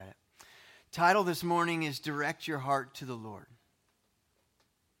Title this morning is Direct Your Heart to the Lord.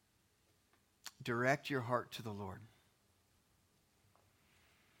 Direct your heart to the Lord.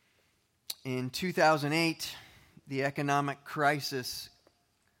 In 2008, the economic crisis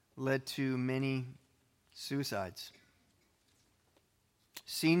led to many suicides.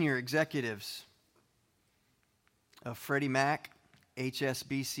 Senior executives of Freddie Mac,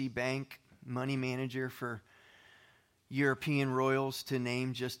 HSBC Bank, money manager for European royals, to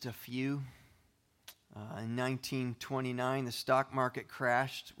name just a few. In 1929, the stock market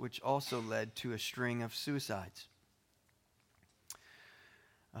crashed, which also led to a string of suicides.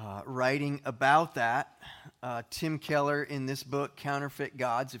 Writing about that, Tim Keller in this book, Counterfeit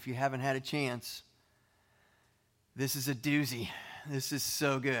Gods, if you haven't had a chance, this is a doozy. This is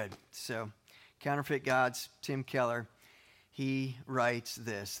so good. So, Counterfeit Gods, Tim Keller, he writes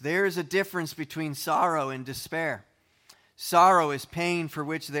this: "There is a difference between sorrow and despair. Sorrow is pain for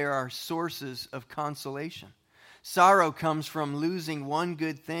which there are sources of consolation. Sorrow comes from losing one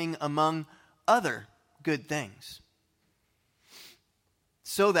good thing among other good things.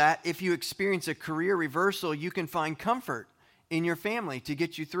 So that if you experience a career reversal, you can find comfort in your family to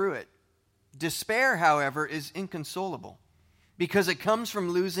get you through it. Despair, however, is inconsolable because it comes from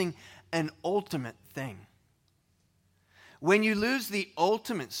losing an ultimate thing. When you lose the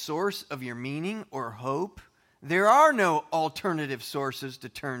ultimate source of your meaning or hope, there are no alternative sources to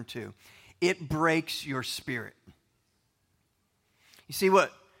turn to. It breaks your spirit." You see,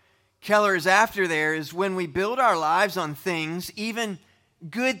 what Keller is after there is when we build our lives on things, even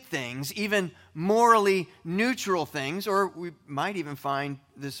good things, even morally neutral things, or we might even find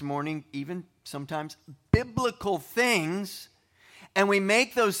this morning even sometimes biblical things, and we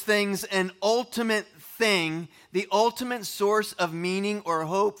make those things an ultimate thing, the ultimate source of meaning or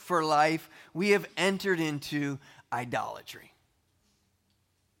hope for life, we have entered into idolatry.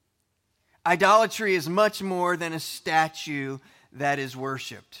 Idolatry is much more than a statue that is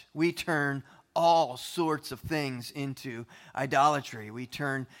worshipped. We turn all sorts of things into idolatry. We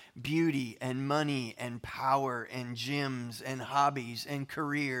turn beauty and money and power and gyms and hobbies and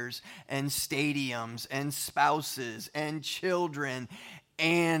careers and stadiums and spouses and children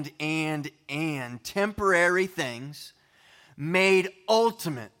and temporary things made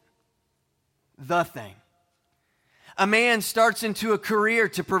ultimate the thing. A man starts into a career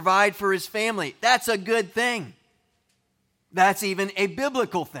to provide for his family. That's a good thing. That's even a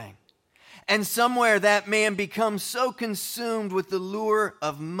biblical thing. And somewhere that man becomes so consumed with the lure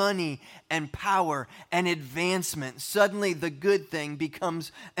of money and power and advancement, suddenly the good thing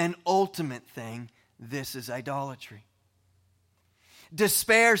becomes an ultimate thing. This is idolatry.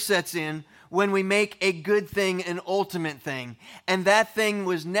 Despair sets in when we make a good thing an ultimate thing, and that thing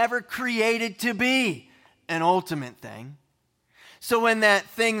was never created to be an ultimate thing. So when that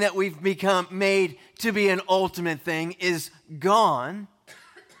thing that we've become made to be an ultimate thing is gone,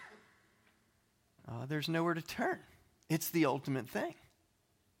 there's nowhere to turn. It's the ultimate thing.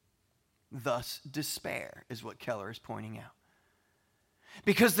 Thus, despair is what Keller is pointing out.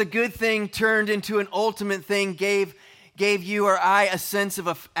 Because the good thing turned into an ultimate thing gave you or I a sense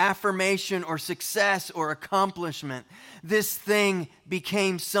of affirmation or success or accomplishment. This thing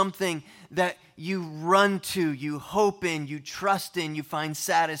became something that you run to, you hope in, you trust in, you find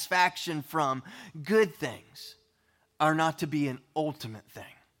satisfaction from. Good things are not to be an ultimate thing.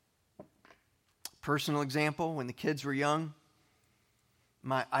 Personal example, when the kids were young,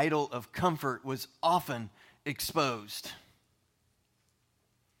 my idol of comfort was often exposed.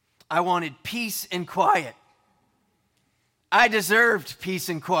 I wanted peace and quiet. I deserved peace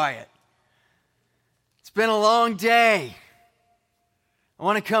and quiet. It's been a long day. I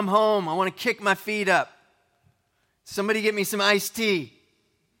want to come home. I want to kick my feet up. Somebody get me some iced tea.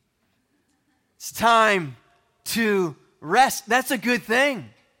 It's time to rest. That's a good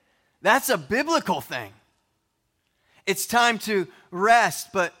thing. That's a biblical thing. It's time to rest,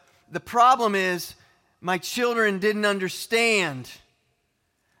 but the problem is my children didn't understand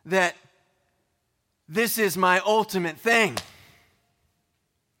that this is my ultimate thing.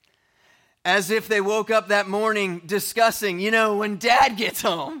 As if they woke up that morning discussing, when Dad gets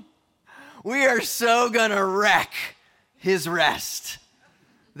home, we are so gonna wreck his rest.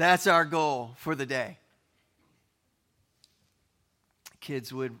 That's our goal for the day.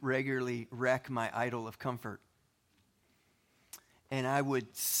 Kids would regularly wreck my idol of comfort. And I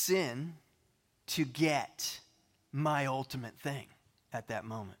would sin to get my ultimate thing at that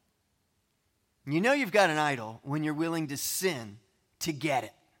moment. You know you've got an idol when you're willing to sin to get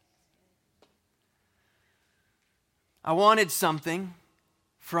it. I wanted something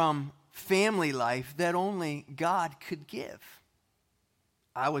from family life that only God could give.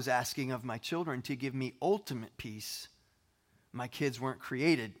 I was asking of my children to give me ultimate peace. My kids weren't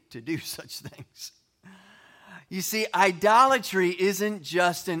created to do such things. You see, idolatry isn't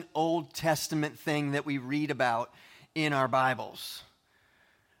just an Old Testament thing that we read about in our Bibles.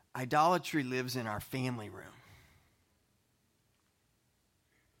 Idolatry lives in our family room.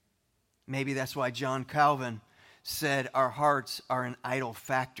 Maybe that's why John Calvin said our hearts are an idol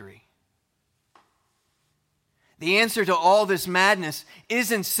factory. The answer to all this madness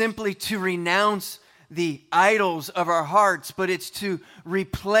isn't simply to renounce the idols of our hearts, but it's to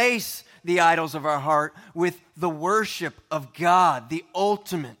replace the idols of our heart with the worship of God, the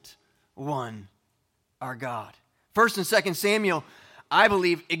ultimate one, our God. 1 and 2 Samuel, I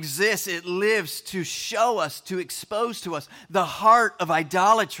believe, exists. It lives to show us, to expose to us the heart of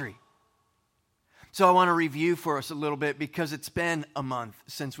idolatry. So I want to review for us a little bit because it's been a month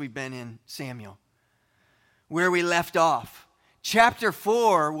since we've been in Samuel. Where we left off. Chapter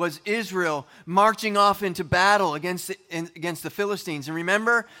 4 was Israel marching off into battle against the Philistines. And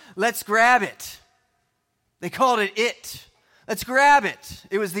remember, let's grab it. They called it. Let's grab it.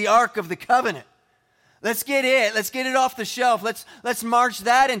 It was the Ark of the Covenant. Let's get it. Let's get it off the shelf. Let's march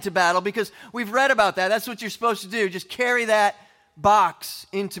that into battle because we've read about that. That's what you're supposed to do. Just carry that box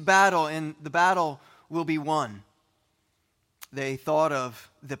into battle and the battle will be won. They thought of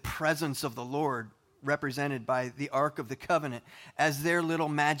the presence of the Lord represented by the Ark of the Covenant as their little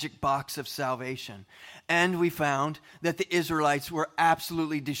magic box of salvation. And we found that the Israelites were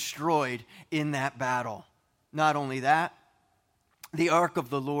absolutely destroyed in that battle. Not only that, the Ark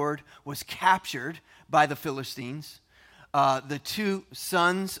of the Lord was captured by the Philistines. The two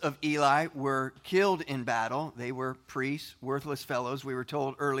sons of Eli were killed in battle. They were priests, worthless fellows, we were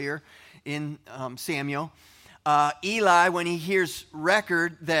told earlier in Samuel. Eli, when he hears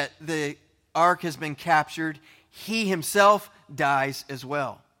record that the ark has been captured, he himself dies as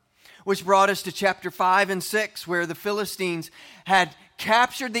well. Which brought us to chapter 5 and 6, where the Philistines had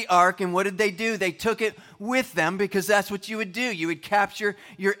captured the ark, and what did they do? They took it with them because that's what you would do. You would capture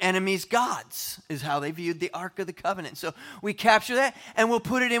your enemy's gods, is how they viewed the Ark of the Covenant. So we capture that, and we'll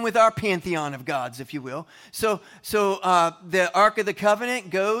put it in with our pantheon of gods, if you will. So the Ark of the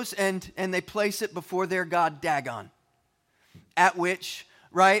Covenant goes, and they place it before their god Dagon, at which,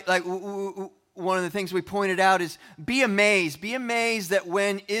 right, like one of the things we pointed out is be amazed that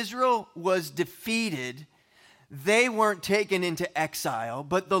when Israel was defeated, they weren't taken into exile,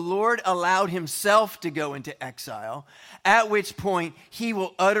 but the Lord allowed himself to go into exile, at which point he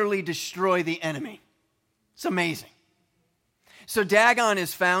will utterly destroy the enemy. It's amazing. So Dagon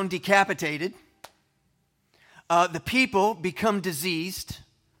is found decapitated. The people become diseased.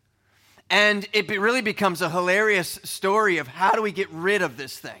 And it really becomes a hilarious story of how do we get rid of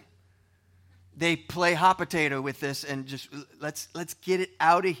this thing. They play hot potato with this and just let's get it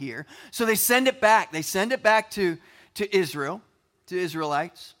out of here. So they send it back. They send it back to Israel, to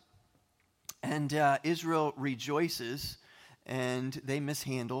Israelites. And Israel rejoices and they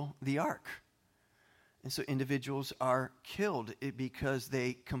mishandle the ark. And so individuals are killed because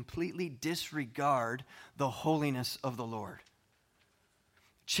they completely disregard the holiness of the Lord.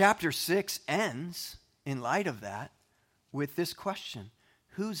 Chapter 6 ends, in light of that, with this question.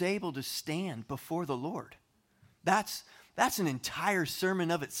 Who's able to stand before the Lord? That's an entire sermon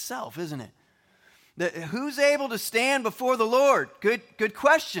of itself, isn't it? Who's able to stand before the Lord? Good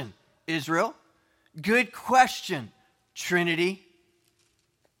question, Israel. Good question, Trinity.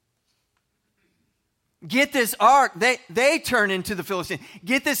 Get this ark. They turn into the Philistines.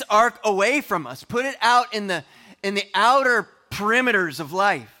 Get this ark away from us. Put it out in the outer perimeters of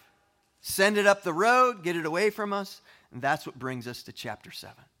life. Send it up the road. Get it away from us. And that's what brings us to chapter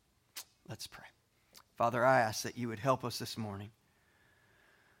 7. Let's pray. Father, I ask that you would help us this morning.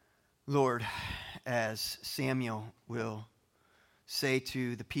 Lord, as Samuel will say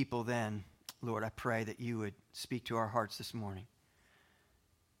to the people then, Lord, I pray that you would speak to our hearts this morning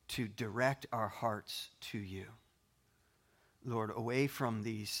to direct our hearts to you. Lord, away from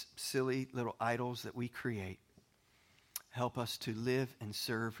these silly little idols that we create, help us to live and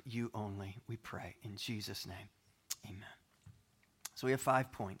serve you only, we pray. In Jesus' name, amen. So we have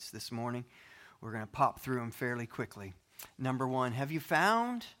 5 points this morning. We're going to pop through them fairly quickly. Number 1, have you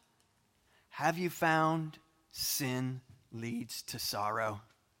found sin leads to sorrow?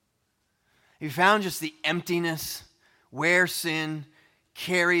 Have you found just the emptiness where sin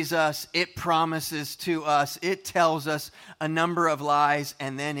carries us? It promises to us. It tells us a number of lies,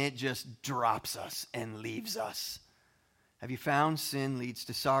 and then it just drops us and leaves us. Have you found sin leads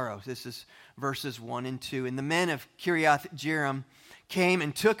to sorrow? This is verses 1 and 2. And the men of Kiriath Jearim came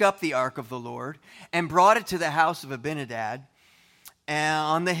and took up the ark of the Lord and brought it to the house of Abinadab.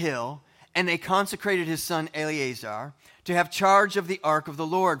 on the hill, and they consecrated his son Eleazar to have charge of the ark of the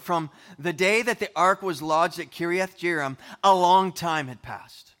Lord. From the day that the ark was lodged at Kiriath Jearim, a long time had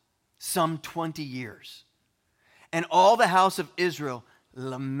passed, some 20 years. And all the house of Israel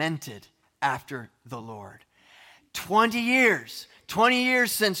lamented after the Lord. 20 years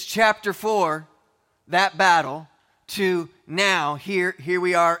since chapter 4, that battle, to now, here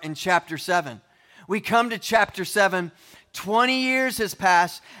we are in chapter 7. We come to chapter 7, 20 years has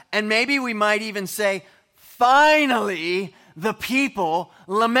passed, and maybe we might even say, finally, the people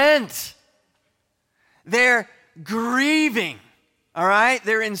lament. They're grieving, all right?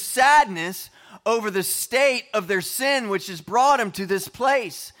 They're in sadness over the state of their sin, which has brought them to this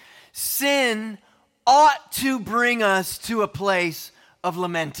place. Sin ought to bring us to a place of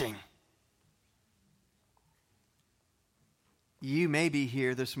lamenting. You may be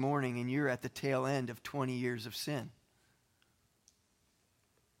here this morning and you're at the tail end of 20 years of sin.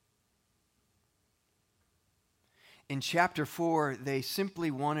 In chapter 4, they simply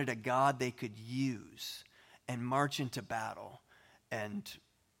wanted a God they could use and march into battle and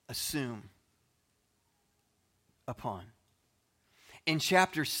assume upon. In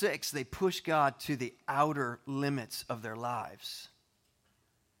chapter 6, they push God to the outer limits of their lives.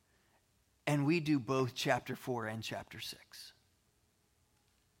 And we do both chapter 4 and chapter 6.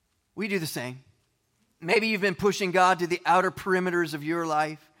 We do the same. Maybe you've been pushing God to the outer perimeters of your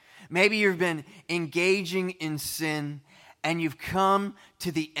life. Maybe you've been engaging in sin and you've come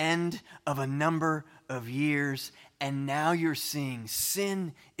to the end of a number of years and now you're seeing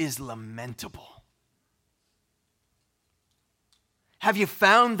sin is lamentable. Have you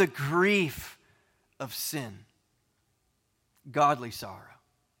found the grief of sin? Godly sorrow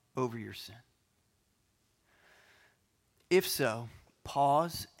over your sin. If so,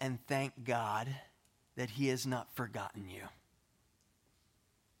 pause and thank God that He has not forgotten you.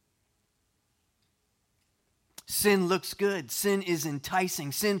 Sin looks good. Sin is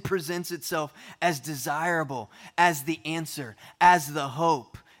enticing. Sin presents itself as desirable, as the answer, as the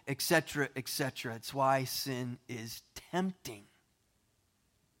hope, etc., etc. It's why sin is tempting.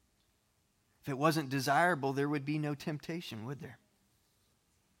 If it wasn't desirable, there would be no temptation, would there?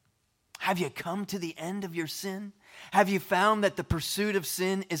 Have you come to the end of your sin? Have you found that the pursuit of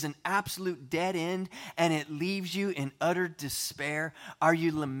sin is an absolute dead end and it leaves you in utter despair? Are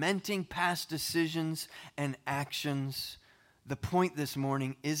you lamenting past decisions and actions? The point this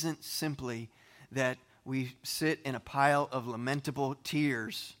morning isn't simply that we sit in a pile of lamentable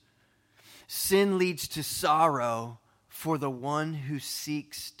tears. Sin leads to sorrow for the one who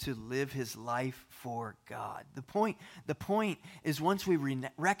seeks to live his life for God. The point is once we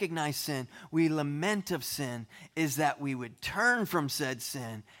recognize sin, we lament of sin, is that we would turn from said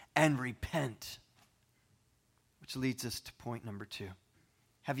sin and repent. Which leads us to point number 2.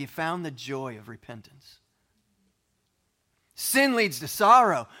 Have you found the joy of repentance? Sin leads to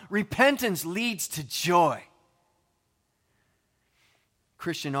sorrow. Repentance leads to joy.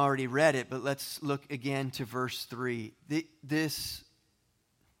 Christian already read it, but let's look again to verse 3. This,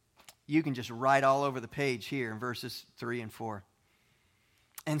 you can just write all over the page here in verses 3 and 4.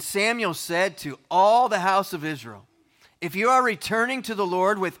 And Samuel said to all the house of Israel, if you are returning to the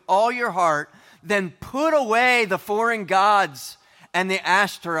Lord with all your heart, then put away the foreign gods and the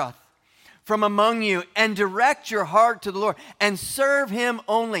Ashtaroth from among you and direct your heart to the Lord and serve Him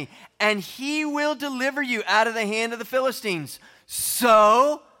only, and He will deliver you out of the hand of the Philistines.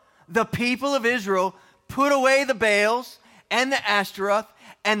 So the people of Israel put away the Baals and the Ashtaroth,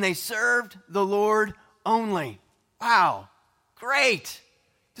 and they served the Lord only. Wow, great.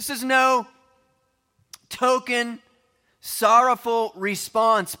 This is no token, sorrowful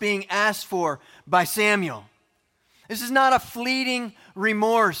response being asked for by Samuel. This is not a fleeting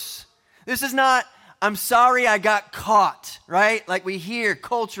remorse. This is not, I'm sorry I got caught, right? Like we hear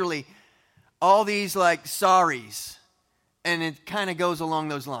culturally all these like sorries. And it kind of goes along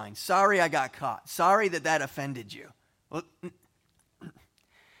those lines. Sorry I got caught. Sorry that offended you. Well,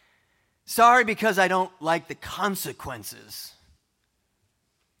 sorry because I don't like the consequences.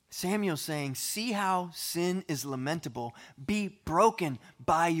 Samuel's saying, see how sin is lamentable. Be broken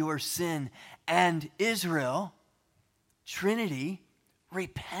by your sin. And Israel, Trinity,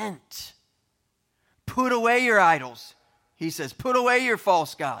 repent. Put away your idols. He says, put away your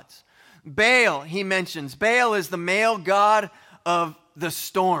false gods. Baal, he mentions. Baal is the male god of the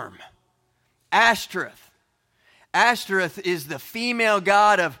storm. Ashtaroth. Ashtaroth is the female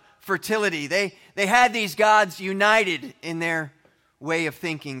god of fertility. They had these gods united in their way of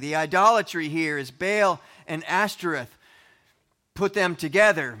thinking. The idolatry here is Baal and Ashtaroth. put them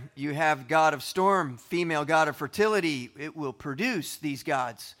together, you have god of storm, female god of fertility. It will produce, these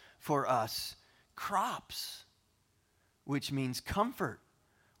gods, for us crops, which means comfort,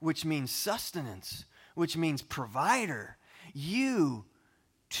 which means sustenance, which means provider. You,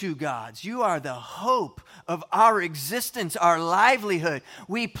 two gods, you are the hope of our existence, our livelihood.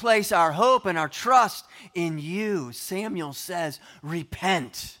 We place our hope and our trust in you. Samuel says,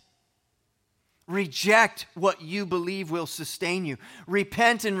 repent. Reject what you believe will sustain you.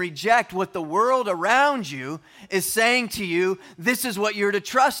 Repent and reject what the world around you is saying to you. This is what you're to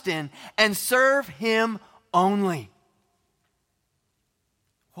trust in, and serve him only.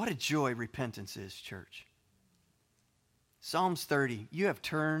 What a joy repentance is, church. Psalms 30, you have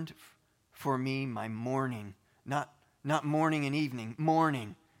turned for me my mourning, not morning and evening,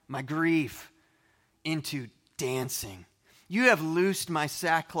 mourning, my grief, into dancing. You have loosed my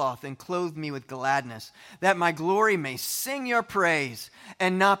sackcloth and clothed me with gladness, that my glory may sing your praise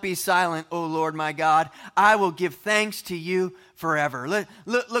and not be silent, O Lord my God. I will give thanks to you forever.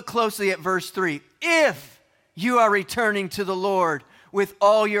 Look closely at verse 3. If you are returning to the Lord with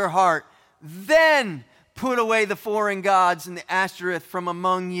all your heart, then put away the foreign gods and the Ashtoreth from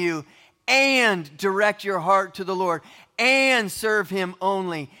among you, and direct your heart to the Lord, and serve him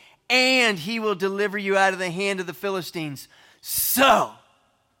only, and he will deliver you out of the hand of the Philistines. So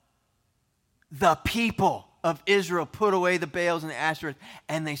the people of Israel put away the Baals and the Ashtoreth,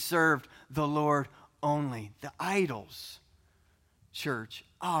 and they served the Lord only. The idols, church,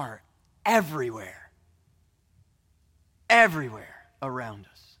 are everywhere around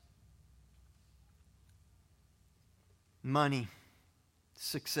us. Money,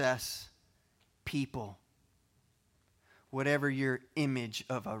 success, people, whatever your image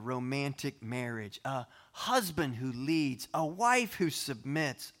of a romantic marriage, a husband who leads, a wife who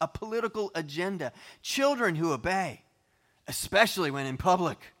submits, a political agenda, children who obey, especially when in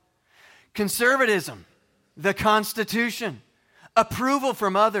public, conservatism, the Constitution, approval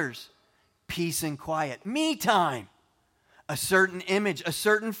from others, peace and quiet, me time, a certain image, a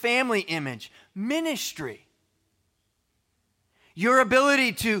certain family image, ministry, your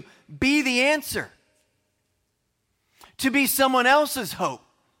ability to be the answer, to be someone else's hope,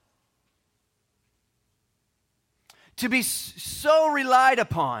 to be so relied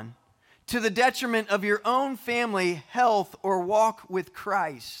upon to the detriment of your own family, health, or walk with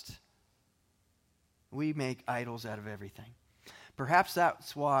Christ. We make idols out of everything. Perhaps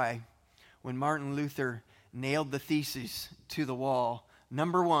that's why when Martin Luther nailed the theses to the wall,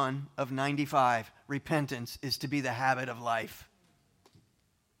 number 1 of 95, repentance is to be the habit of life.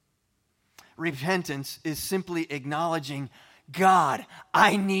 Repentance is simply acknowledging, God,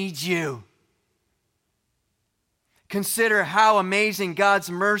 I need you. Consider how amazing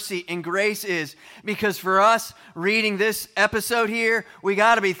God's mercy and grace is, because for us reading this episode here, we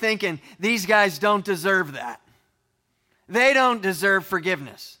got to be thinking, these guys don't deserve that. They don't deserve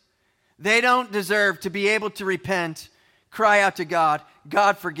forgiveness. They don't deserve to be able to repent, cry out to God.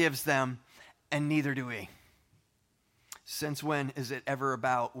 God forgives them, and neither do we. Since when is it ever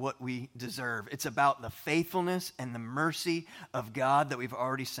about what we deserve? It's about the faithfulness and the mercy of God that we've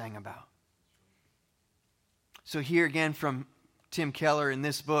already sang about. So here again from Tim Keller in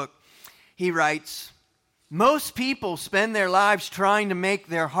this book, he writes, most people spend their lives trying to make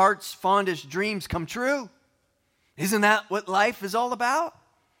their heart's fondest dreams come true. Isn't that what life is all about?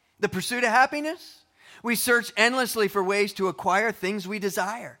 The pursuit of happiness? We search endlessly for ways to acquire things we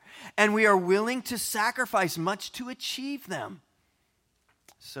desire, and we are willing to sacrifice much to achieve them.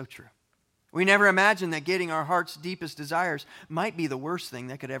 So true. We never imagined that getting our heart's deepest desires might be the worst thing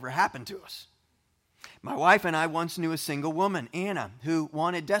that could ever happen to us. My wife and I once knew a single woman, Anna, who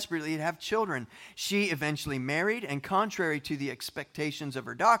wanted desperately to have children. She eventually married, and contrary to the expectations of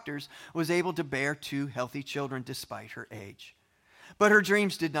her doctors, was able to bear 2 healthy children despite her age. But her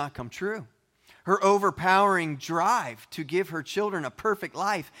dreams did not come true. Her overpowering drive to give her children a perfect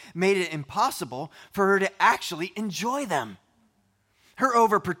life made it impossible for her to actually enjoy them. Her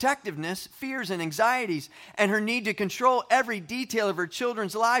overprotectiveness, fears and anxieties, and her need to control every detail of her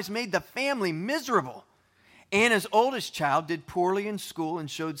children's lives made the family miserable. Anna's oldest child did poorly in school and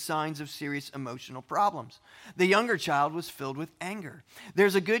showed signs of serious emotional problems. The younger child was filled with anger.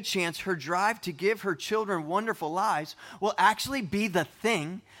 There's a good chance her drive to give her children wonderful lives will actually be the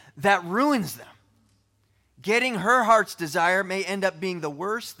thing that ruins them. Getting her heart's desire may end up being the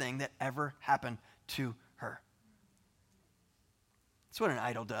worst thing that ever happened to her. That's what an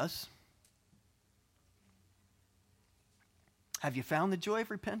idol does. Have you found the joy of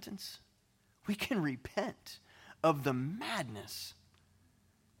repentance? We can repent of the madness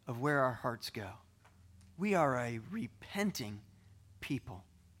of where our hearts go. We are a repenting people.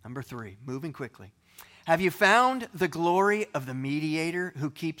 Number 3, moving quickly. Have you found the glory of the mediator who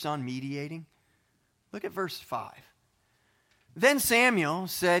keeps on mediating? Look at verse 5. Then Samuel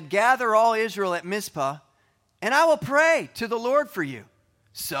said, gather all Israel at Mizpah, and I will pray to the Lord for you.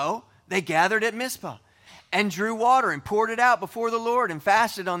 So they gathered at Mizpah and drew water and poured it out before the Lord and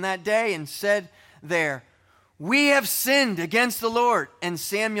fasted on that day and said there, we have sinned against the Lord. And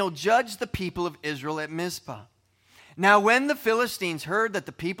Samuel judged the people of Israel at Mizpah. Now when the Philistines heard that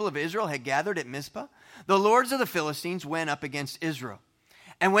the people of Israel had gathered at Mizpah, the lords of the Philistines went up against Israel.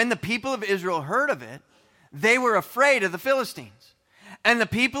 And when the people of Israel heard of it, they were afraid of the Philistines. And the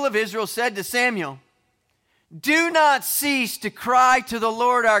people of Israel said to Samuel, do not cease to cry to the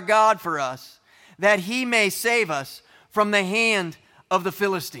Lord our God for us, that he may save us from the hand of the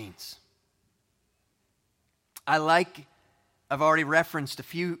Philistines. I've already referenced a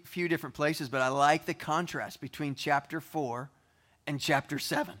few different places, but I like the contrast between chapter 4 and chapter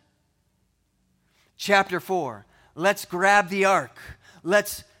 7. Chapter 4, let's grab the ark.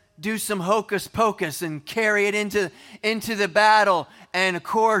 Let's do some hocus pocus and carry it into the battle. And of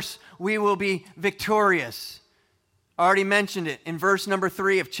course, we will be victorious. I already mentioned it in verse number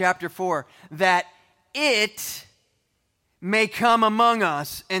 3 of chapter 4, that it may come among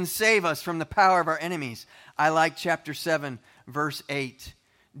us and save us from the power of our enemies. I like chapter 7, verse 8.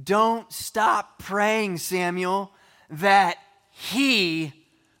 Don't stop praying, Samuel, that he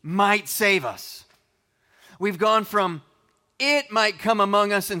might save us. We've gone from it might come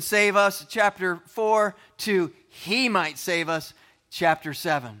among us and save us, chapter 4, to he might save us, chapter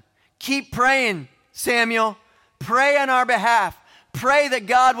 7. Keep praying, Samuel. Pray on our behalf. Pray that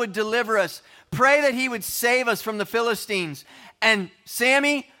God would deliver us. Pray that he would save us from the Philistines. And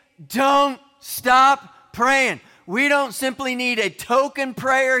Sammy, don't stop praying. We don't simply need a token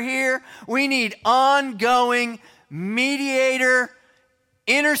prayer here. We need ongoing, mediator,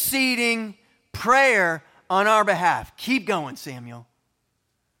 interceding prayer on our behalf. Keep going, Samuel.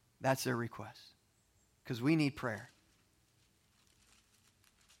 That's their request. Because we need prayer.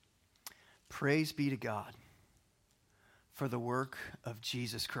 Praise be to God for the work of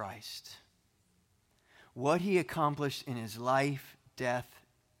Jesus Christ. What he accomplished in his life, death,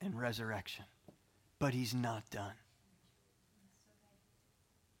 and resurrection. But he's not done.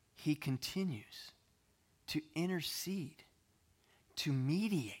 He continues to intercede, to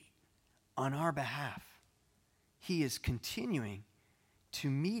mediate on our behalf. He is continuing to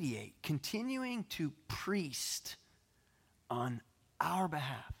mediate, continuing to priest on our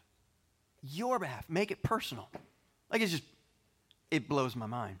behalf, your behalf. Make it personal. Like it blows my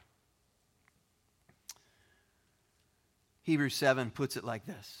mind. Hebrews 7 puts it like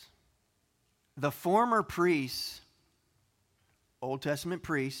this. The former priests, Old Testament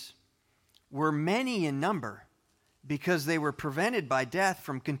priests, were many in number because they were prevented by death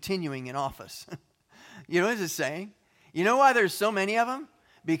from continuing in office. You know what it's saying? You know why there's so many of them?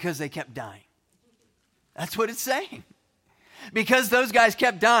 Because they kept dying. That's what it's saying. Because those guys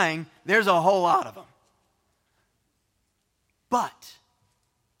kept dying, there's a whole lot of them. But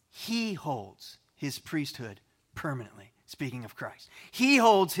he holds his priesthood permanently. Speaking of Christ, he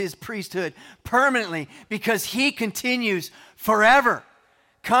holds his priesthood permanently because he continues forever.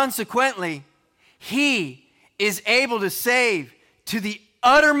 Consequently, he is able to save to the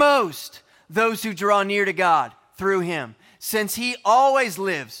uttermost those who draw near to God through him, since he always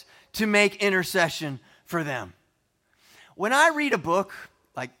lives to make intercession for them. When I read a book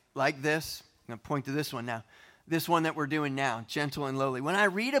like this, I'm going to point to this one now, this one that we're doing now, Gentle and Lowly. When I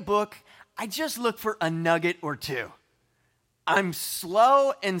read a book, I just look for a nugget or two. I'm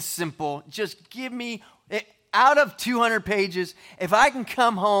slow and simple. Just give me, out of 200 pages, if I can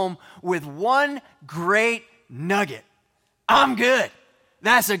come home with one great nugget, I'm good.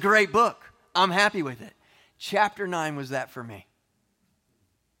 That's a great book. I'm happy with it. Chapter 9 was that for me.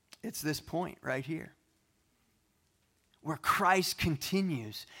 It's this point right here, where Christ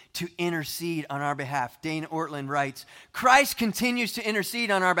continues to intercede on our behalf. Dane Ortland writes, Christ continues to intercede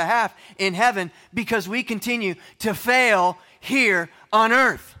on our behalf in heaven because we continue to fail here on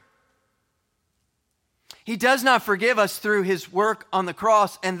earth. He does not forgive us through his work on the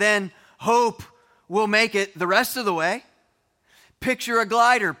cross and then hope we'll make it the rest of the way. Picture a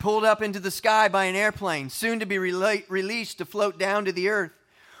glider pulled up into the sky by an airplane, soon to be released to float down to the earth.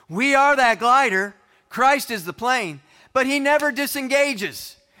 We are that glider. Christ is the plane. But he never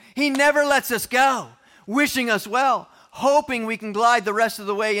disengages. He never lets us go, wishing us well, hoping we can glide the rest of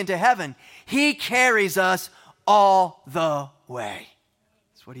the way into heaven. He carries us all the way.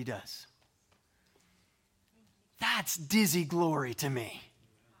 That's what he does. That's dizzy glory to me.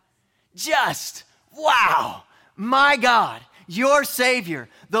 Just, wow, my God, your Savior,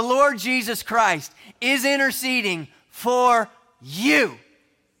 the Lord Jesus Christ, is interceding for you.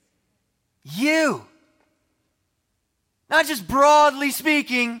 You. Not just broadly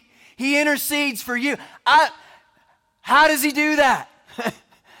speaking, he intercedes for you. How does he do that?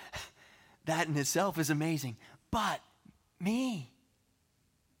 That in itself is amazing. But me.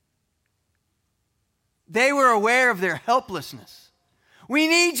 They were aware of their helplessness. We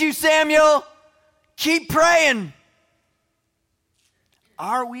need you, Samuel. Keep praying.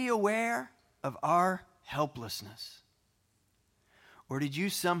 Are we aware of our helplessness? Or did you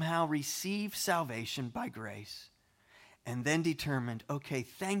somehow receive salvation by grace and then determined, okay,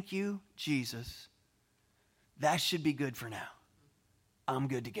 thank you, Jesus. That should be good for now. I'm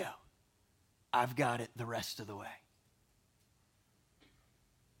good to go. I've got it the rest of the way.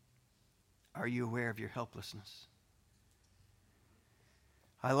 Are you aware of your helplessness?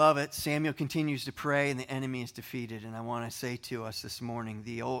 I love it. Samuel continues to pray and the enemy is defeated. And I want to say to us this morning,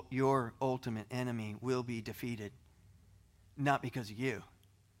 your ultimate enemy will be defeated. Not because of you,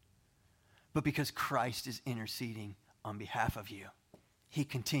 but because Christ is interceding on behalf of you. He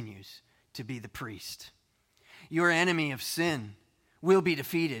continues to be the priest. Your enemy of sin will be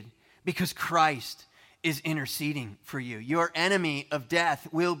defeated because Christ is interceding for you. Your enemy of death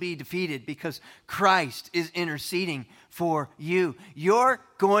will be defeated because Christ is interceding for you. You're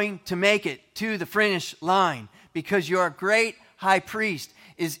going to make it to the finish line because your great high priest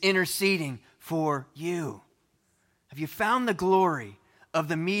is interceding for you. Have you found the glory of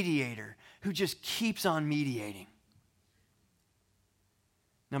the mediator who just keeps on mediating?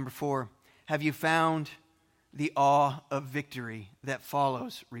 Number 4, have you found the awe of victory that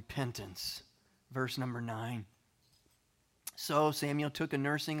follows repentance? Verse number 9. So Samuel took a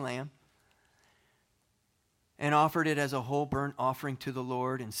nursing lamb and offered it as a whole burnt offering to the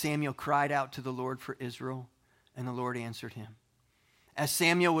Lord. And Samuel cried out to the Lord for Israel, and the Lord answered him. As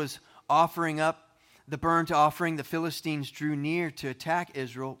Samuel was offering up the burnt offering, the Philistines drew near to attack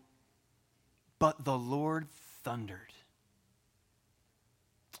Israel, but the Lord thundered.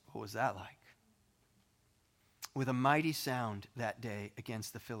 What was that like? With a mighty sound that day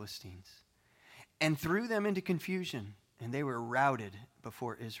against the Philistines, and threw them into confusion, and they were routed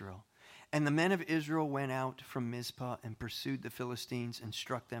before Israel. And the men of Israel went out from Mizpah and pursued the Philistines and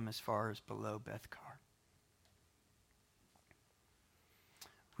struck them as far as below Bethkar.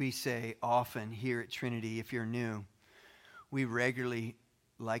 We say often here at Trinity, if you're new, we regularly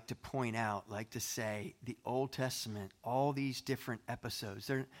like to point out, like to say, the Old Testament, all these different episodes,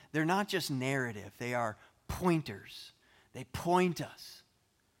 they're not just narrative, they are pointers. They point us.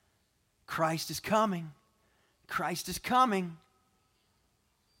 Christ is coming. Christ is coming.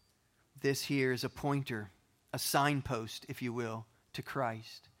 This here is a pointer, a signpost, if you will, to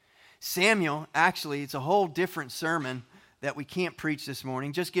Christ. Samuel, actually, it's a whole different sermon that we can't preach this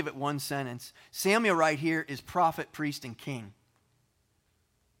morning. Just give it one sentence. Samuel right here is prophet, priest, and king.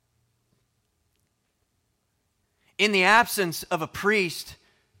 In the absence of a priest,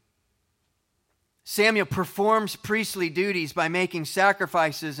 Samuel performs priestly duties by making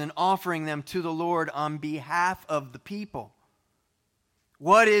sacrifices and offering them to the Lord on behalf of the people.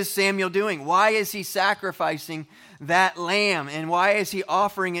 What is Samuel doing? Why is he sacrificing that lamb? And why is he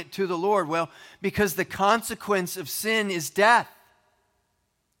offering it to the Lord? Well, because the consequence of sin is death.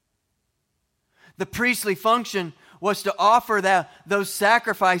 The priestly function was to offer those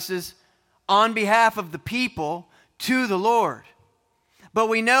sacrifices on behalf of the people to the Lord. But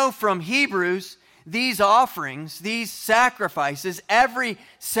we know from Hebrews, these offerings, these sacrifices, every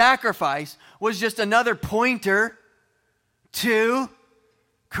sacrifice was just another pointer to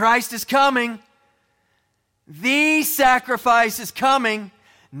Christ is coming. The sacrifice is coming.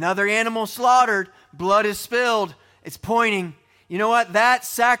 Another animal slaughtered. Blood is spilled. It's pointing. You know what? That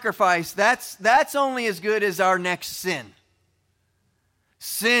sacrifice, that's only as good as our next sin.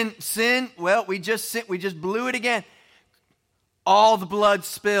 Sin, well, we just blew it again. All the blood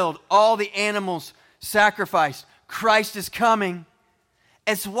spilled. All the animals sacrificed. Christ is coming.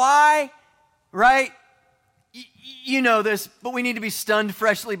 It's why, right? You know this, but we need to be stunned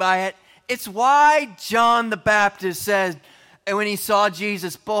freshly by it. It's why John the Baptist said, and when he saw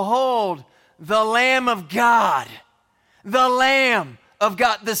Jesus, behold, the Lamb of God, the Lamb of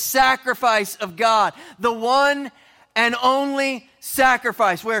God, the sacrifice of God, the one and only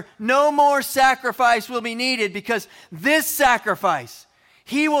sacrifice where no more sacrifice will be needed, because this sacrifice,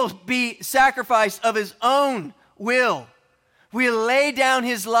 he will be sacrificed of his own will. We lay down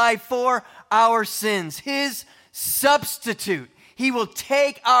his life for our sins, his substitute. He will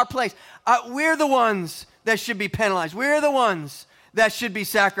take our place. We're the ones that should be penalized. We're the ones that should be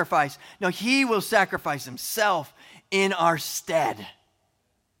sacrificed. No, he will sacrifice himself in our stead.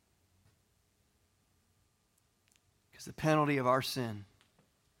 Because the penalty of our sin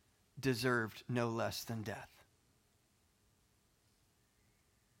deserved no less than death.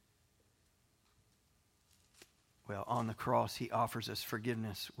 Well, on the cross, he offers us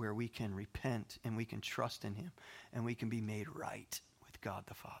forgiveness where we can repent and we can trust in him and we can be made right with God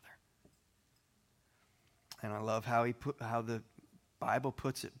the Father. And I love how the Bible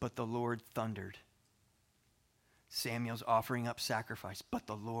puts it, but the Lord thundered. Samuel's offering up sacrifice, but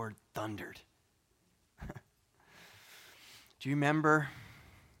the Lord thundered. Do you remember?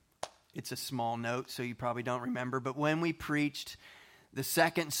 It's a small note, so you probably don't remember, but when we preached the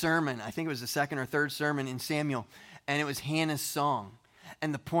second sermon, I think it was the second or third sermon in Samuel, and it was Hannah's song.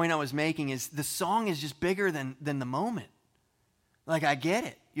 And the point I was making is the song is just bigger than the moment. Like, I get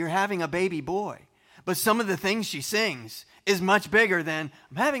it. You're having a baby boy. But some of the things she sings is much bigger than,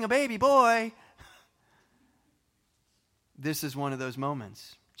 I'm having a baby boy. This is one of those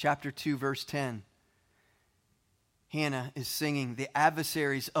moments. Chapter 2, verse 10. Hannah is singing, the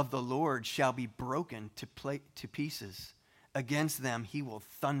adversaries of the Lord shall be broken to pieces. Against them he will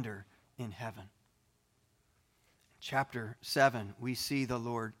thunder in heaven. Chapter 7, we see the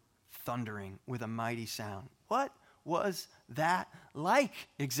Lord thundering with a mighty sound. What was that like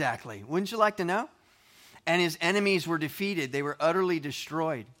exactly? Wouldn't you like to know? And his enemies were defeated. They were utterly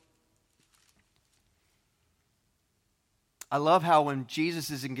destroyed. I love how when Jesus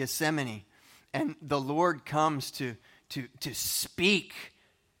is in Gethsemane and the Lord comes to speak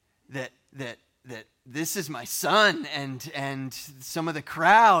that this is my son, and some of the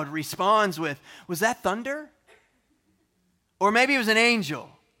crowd responds with, was that thunder? Or maybe it was an angel.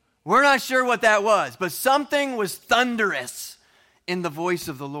 We're not sure what that was, but something was thunderous in the voice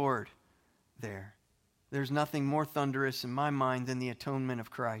of the Lord there. There's nothing more thunderous in my mind than the atonement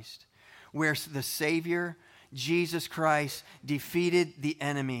of Christ, where the Savior, Jesus Christ, defeated the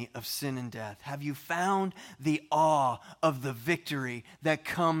enemy of sin and death. Have you found the awe of the victory that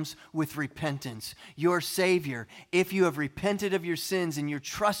comes with repentance? Your Savior, if you have repented of your sins and you're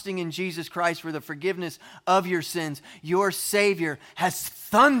trusting in Jesus Christ for the forgiveness of your sins, your Savior has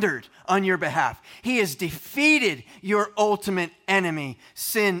thundered on your behalf. He has defeated your ultimate enemy,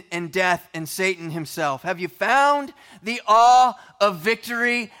 sin and death and Satan himself. Have you found the awe of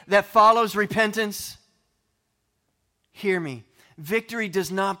victory that follows repentance? Hear me. Victory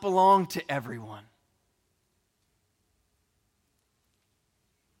does not belong to everyone.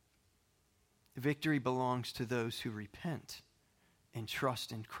 Victory belongs to those who repent and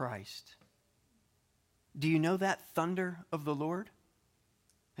trust in Christ. Do you know that thunder of the Lord?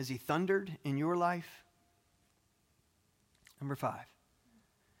 Has he thundered in your life? Number 5.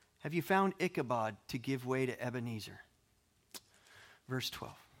 Have you found Ichabod to give way to Ebenezer? Verse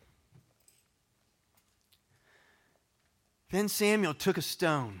 12. Then Samuel took a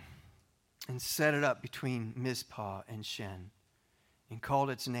stone and set it up between Mizpah and Shen and called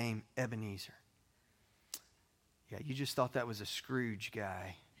its name Ebenezer. Yeah, you just thought that was a Scrooge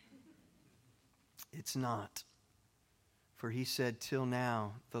guy. It's not. For he said, till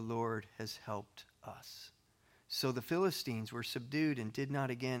now the Lord has helped us. So the Philistines were subdued and did not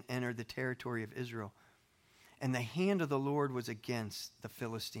again enter the territory of Israel. And the hand of the Lord was against the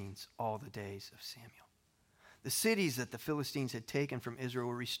Philistines all the days of Samuel. The cities that the Philistines had taken from Israel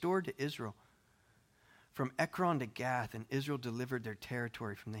were restored to Israel, from Ekron to Gath, and Israel delivered their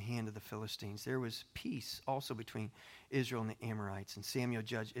territory from the hand of the Philistines. There was peace also between Israel and the Amorites, and Samuel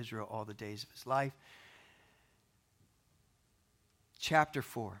judged Israel all the days of his life. Chapter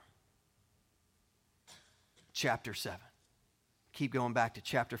 4. Chapter 7. Keep going back to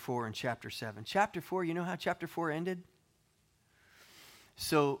chapter 4 and chapter 7. Chapter 4, you know how chapter 4 ended?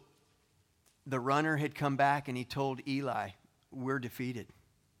 So the runner had come back and he told Eli, we're defeated.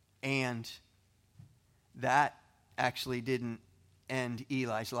 And that actually didn't end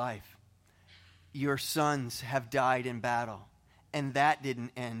Eli's life. Your sons have died in battle. And that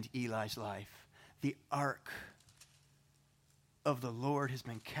didn't end Eli's life. The ark of the Lord has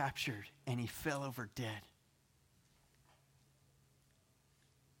been captured and he fell over dead.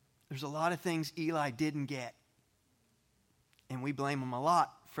 There's a lot of things Eli didn't get. And we blame him a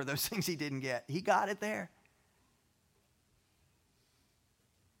lot for those things he didn't get. He got it there.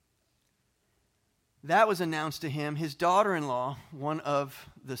 That was announced to him. His daughter-in-law, one of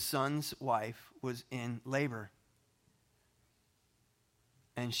the son's wife, was in labor.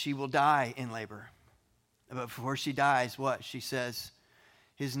 And she will die in labor. But before she dies, what? She says,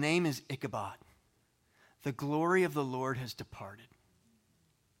 his name is Ichabod. The glory of the Lord has departed.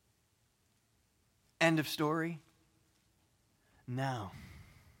 End of story. Now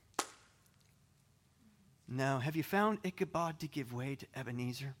No. Have you found Ichabod to give way to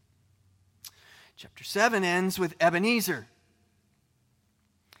Ebenezer? Chapter 7 ends with Ebenezer.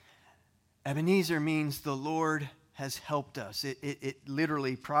 Ebenezer means the Lord has helped us. It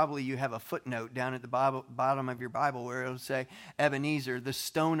literally, probably you have a footnote down at the bottom of your Bible where it'll say Ebenezer, the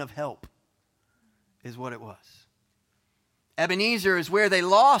stone of help, is what it was. Ebenezer is where they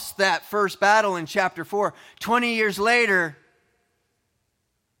lost that first battle in chapter 4. 20 years later,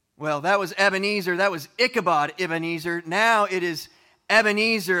 well, that was Ebenezer. That was Ichabod Ebenezer. Now it is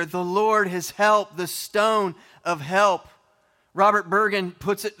Ebenezer, the Lord has helped, the stone of help. Robert Bergen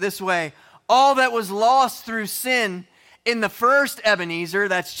puts it this way: all that was lost through sin in the first Ebenezer,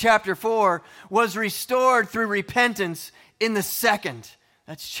 that's chapter 4, was restored through repentance in the second.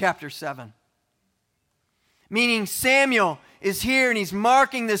 That's chapter 7. Meaning Samuel is here and he's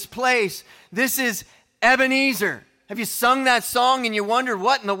marking this place. This is Ebenezer. Have you sung that song and you wondered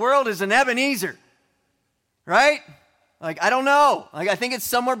what in the world is an Ebenezer? Right? Like, I don't know. Like, I think it's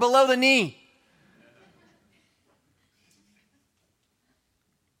somewhere below the knee.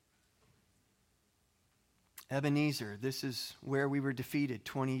 Ebenezer, this is where we were defeated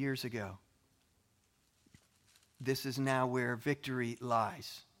 20 years ago. This is now where victory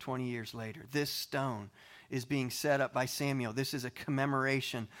lies 20 years later. This stone is being set up by Samuel. This is a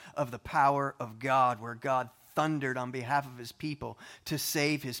commemoration of the power of God, where God thundered on behalf of his people to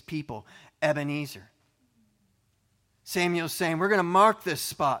save his people. Ebenezer. Samuel's saying, we're going to mark this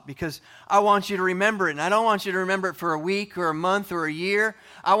spot because I want you to remember it. And I don't want you to remember it for a week or a month or a year.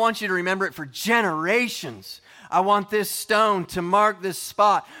 I want you to remember it for generations. I want this stone to mark this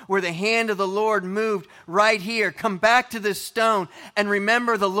spot where the hand of the Lord moved right here. Come back to this stone and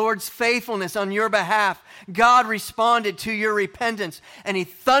remember the Lord's faithfulness on your behalf. God responded to your repentance and he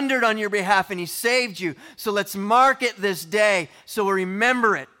thundered on your behalf and he saved you. So let's mark it this day so we'll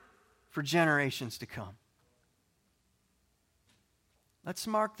remember it for generations to come. Let's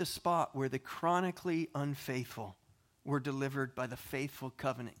mark the spot where the chronically unfaithful were delivered by the faithful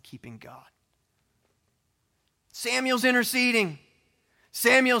covenant-keeping God. Samuel's interceding.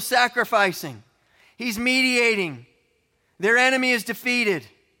 Samuel's sacrificing. He's mediating. Their enemy is defeated.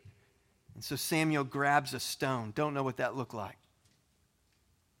 And so Samuel grabs a stone. Don't know what that looked like.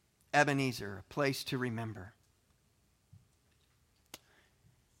 Ebenezer, a place to remember.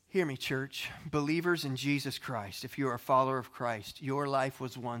 Hear me, church. Believers in Jesus Christ, if you are a follower of Christ, your life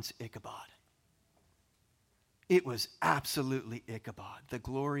was once Ichabod. It was absolutely Ichabod. The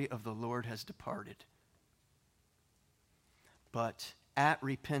glory of the Lord has departed. But at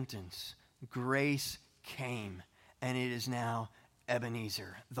repentance, grace came, and it is now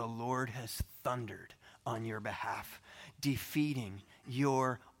Ebenezer. The Lord has thundered on your behalf, defeating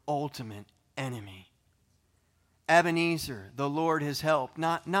your ultimate enemy. Ebenezer, the Lord has helped.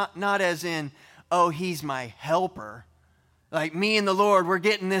 Not as in, oh, he's my helper. Like me and the Lord, we're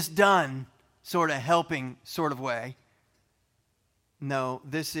getting this done, sort of helping sort of way. No,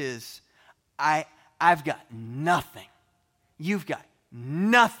 this is, I've got nothing. You've got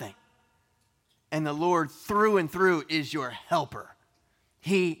nothing. And the Lord through and through is your helper.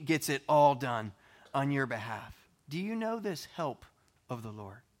 He gets it all done on your behalf. Do you know this help of the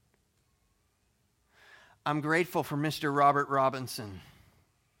Lord? I'm grateful for Mr. Robert Robinson.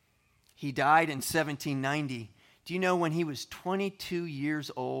 He died in 1790. Do you know when he was 22 years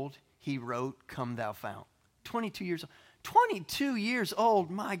old, he wrote, Come Thou Fount? 22 years old. 22 years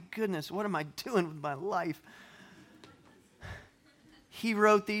old. My goodness, what am I doing with my life? He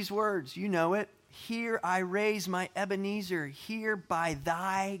wrote these words. You know it. Here I raise my Ebenezer. Here by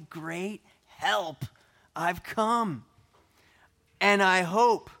thy great help I've come. And I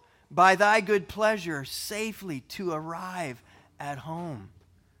hope by thy good pleasure safely to arrive at home.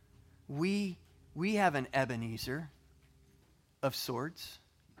 We have an Ebenezer of sorts.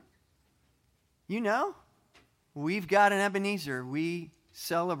 You know, we've got an Ebenezer. We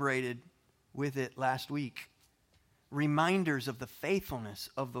celebrated with it last week. Reminders of the faithfulness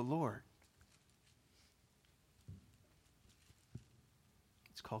of the Lord.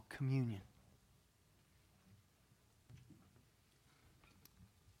 It's called communion.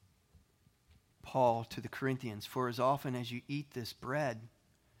 Paul to the Corinthians, for as often as you eat this bread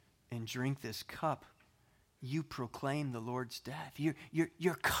and drink this cup, you proclaim the Lord's death.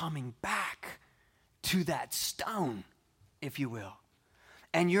 You're coming back to that stone, if you will.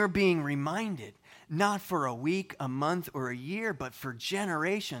 And you're being reminded, not for a week, a month, or a year, but for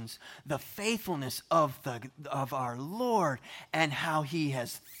generations, the faithfulness of our Lord and how he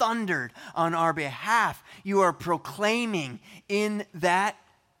has thundered on our behalf. You are proclaiming in that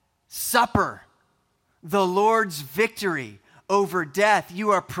supper the Lord's victory over death. You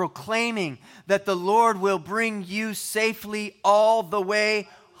are proclaiming that the Lord will bring you safely all the way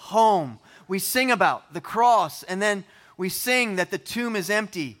home. We sing about the cross, and then we sing that the tomb is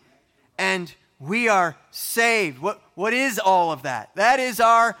empty, and we are saved. What is all of that? That is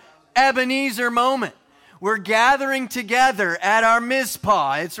our Ebenezer moment. We're gathering together at our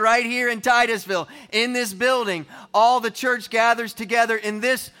Mizpah. It's right here in Titusville, in this building. All the church gathers together in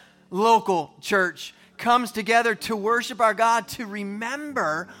this local church, comes together to worship our God, to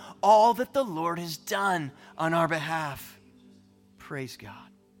remember all that the Lord has done on our behalf. Praise God.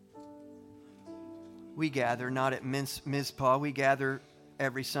 We gather not at Mizpah. We gather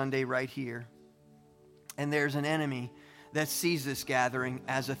every Sunday right here. And there's an enemy that sees this gathering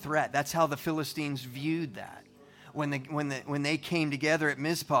as a threat. That's how the Philistines viewed that. When they came together at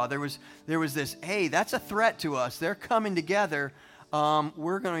Mizpah, there was this, hey, that's a threat to us. They're coming together.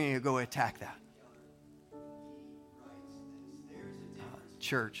 We're going to go attack that.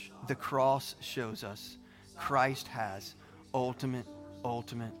 Church, the cross shows us Christ has ultimate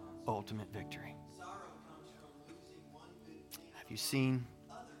victory. Have you seen?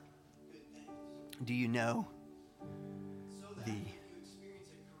 Do you know?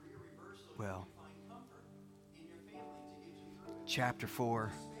 Chapter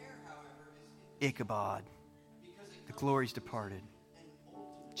 4, Ichabod, the glory's departed.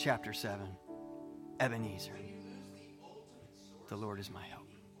 Chapter 7, Ebenezer, the Lord is my help.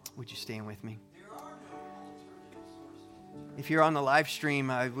 Would you stand with me? If you're on the live stream,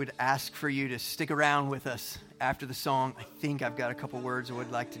 I would ask for you to stick around with us after the song. I think I've got a couple words I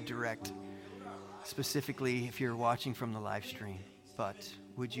would like to direct, specifically if you're watching from the live stream. But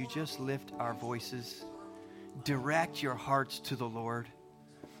would you just lift our voices? Direct your hearts to the Lord.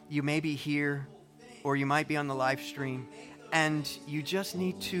 You may be here, or you might be on the live stream, and you just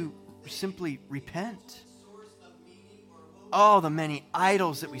need to simply repent. Oh, the many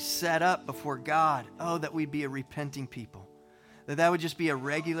idols that we set up before God. Oh, that we'd be a repenting people. That would just be a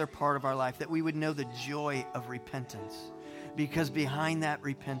regular part of our life, that we would know the joy of repentance. Because behind that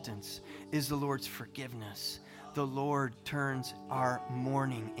repentance is the Lord's forgiveness. The Lord turns our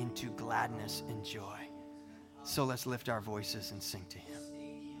mourning into gladness and joy. So let's lift our voices and sing to Him.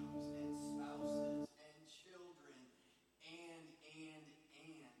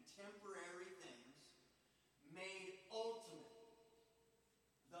 Temporary things made ultimate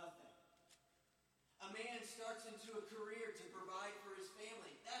the thing. A man starts into a career to provide for his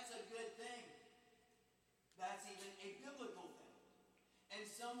family. That's a good thing. That's even a biblical thing. And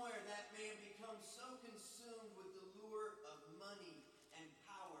somewhere that man becomes so consumed with the lure of money and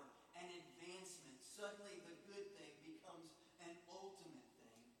power and advancement, suddenly the good thing becomes an ultimate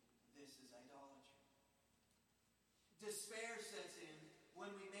thing. This is idolatry. Despair sets in when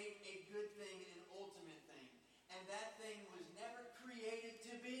we make a good thing an ultimate thing. And that thing was never created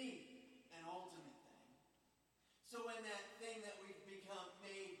to be an ultimate thing. So when that thing that we've become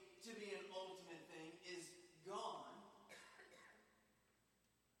made to be an ultimate thing is gone,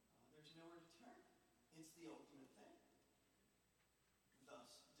 there's nowhere to turn. It's the ultimate thing.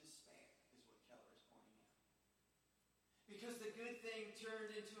 Thus, despair is what Keller is pointing out. Because the good thing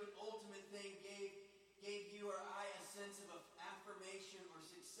turned into an ultimate thing gave you or I a sense of affirmation or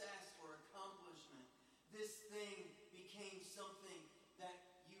success or accomplishment. This thing became something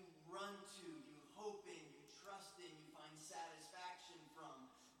that you run to, you hope in, you trust in, you find satisfaction from.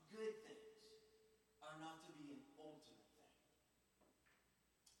 Good things are not to be an ultimate thing.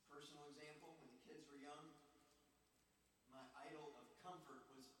 Personal example, when the kids were young, my idol of comfort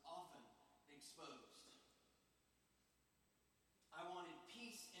was often exposed. I wanted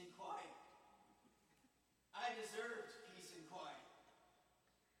peace and quiet. I deserved peace and quiet.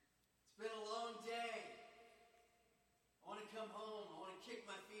 It's been a long day. I want to come home. I want to kick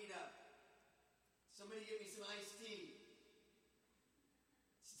my feet up. Somebody give me some iced tea.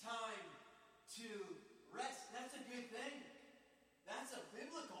 It's time to rest. That's a good thing. That's a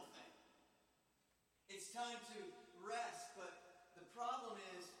biblical thing. It's time to rest, but the problem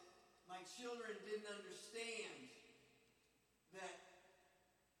is my children didn't understand that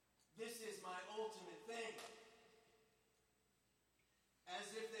this is my ultimate thing. As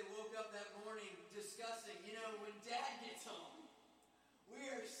if they woke up that morning discussing, when Dad gets home, we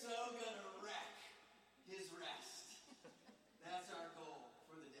are so going to wreck his rest. That's our goal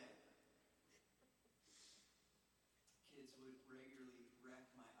for the day. Kids would regularly wreck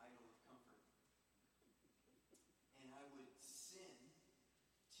my idol of comfort. And I would sin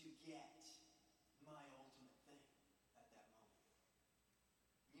to get my ultimate thing at that moment.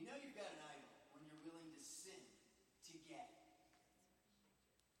 You've got an idol when you're willing to sin to get it.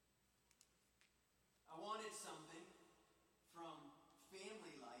 I wanted something from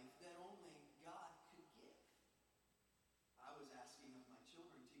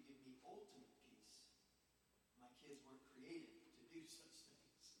kids weren't created to do such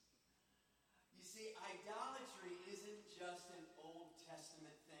things. You see, idolatry isn't just an Old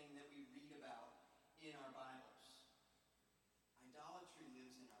Testament thing that we read about in our Bibles. Idolatry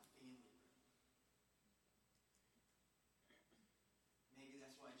lives in our family room. Maybe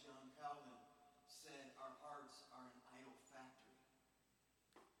that's why John Calvin said our hearts are an idol factory.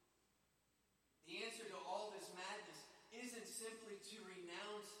 The answer to all this madness isn't simply to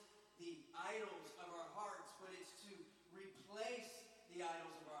renounce the idols of our hearts, but it's to replace the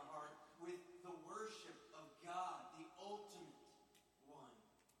idols of our heart with the worship of God, the ultimate one,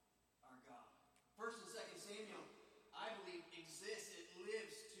 our God. 1st and 2nd Samuel, I believe, exists. It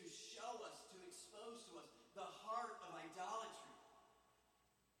lives to show us, to expose to us the heart of idolatry.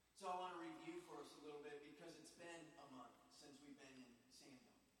 So I want to review for us a little bit because it's been a month since we've been in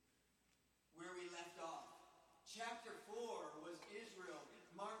Samuel. Where we left off. Chapter 4 was Israel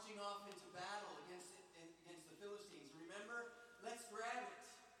marching off into battle against the Philistines. Remember? Let's grab it.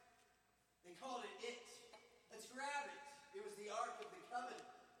 They called it. Let's grab it. It was the Ark of the Covenant.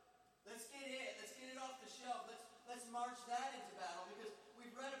 Let's get it. Let's get it off the shelf. Let's march that into battle because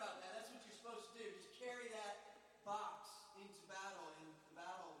we've read about that. That's what you're supposed to do. Just carry that box into battle and the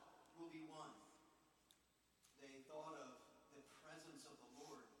battle will be won. They thought of the presence of the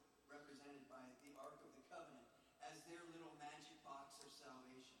Lord represented by the Ark of the Covenant as their little magic box of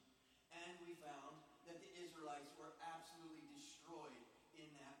salvation. And we found that the Israelites were absolutely destroyed in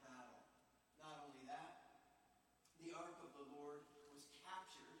that battle. Not only that, the Ark of the Lord was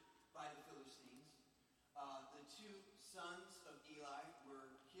captured by the Philistines. The 2 sons of Eli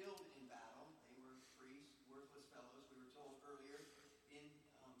were killed in battle. They were priests, worthless fellows, we were told earlier in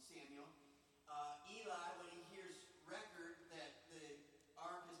Samuel. Eli, when he hears record that the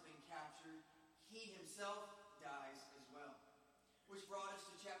Ark has been captured, he himself dies as well. Which brought us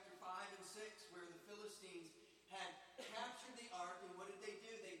to chapter 5 and 6, where the Philistines had captured the Ark, and what did they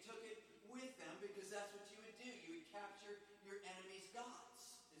do? They took it with them, because that's what you would do. You would capture your enemy's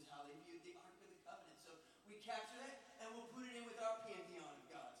gods, is how they viewed the Ark of the Covenant. So we capture that, and we'll put it in with our pantheon of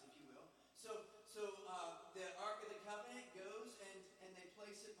gods, if you will. So the Ark of the Covenant goes, and they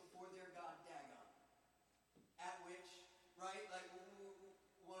place it before their god Dagon. At which, right, like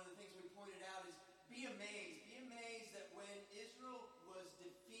one of the things we pointed out is be amazed. Be amazed that when Israel was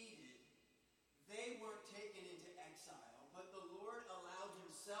defeated, they weren't taken into exile, but the Lord allowed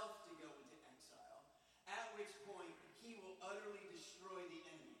himself to go into exile, at which point he will utterly destroy the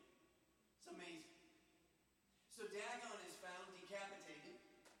enemy. It's amazing. So Dagon is found decapitated.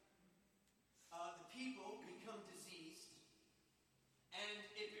 The people become diseased. And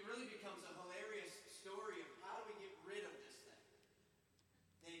it really becomes a hilarious story of how do we get rid of this thing.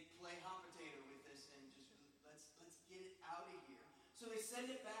 They play hot potato with this and just let's get it out of here. So they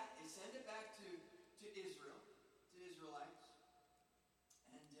send it back. They send it back to Israel, to Israelites.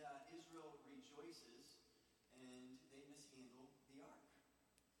 And Israel rejoices, and they mishandle the ark.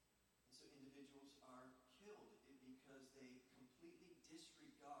 And so individuals are killed because they completely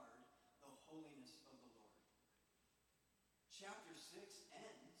disregard the holiness of the Lord. Chapter 6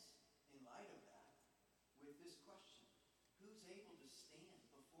 ends, in light of that, with this question. Who's able to stand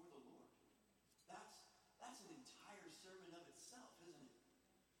before the Lord? That's an entire sermon of itself, isn't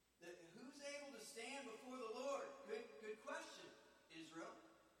it? Who's able to stand before the Lord? Good question, Israel.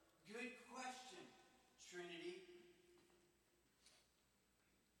 Good question, Trinity.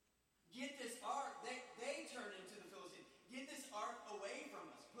 Get this ark. They turn into the Philistines. Get this ark away from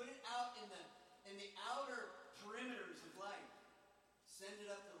us. Put it out in the outer perimeters of life. Send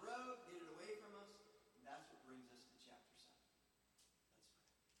it up the road. Get it away from us. And that's what brings us to chapter 7. Let's pray.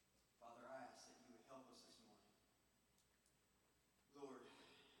 Father, I ask that you would help us this morning. Lord,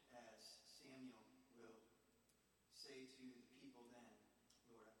 as Samuel will say to the people then,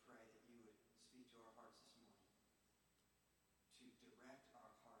 Lord, I pray that you would speak to our hearts this morning, to direct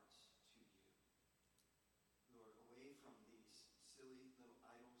our hearts to you. Lord, away from these silly little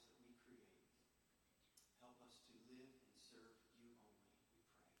idols that we create, help us to live and serve you only,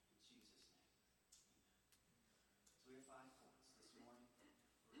 we pray. In Jesus' name, amen. So we have 5 points this morning.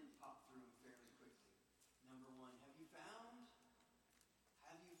 We're going to pop through them fairly quickly. Number 1, have you found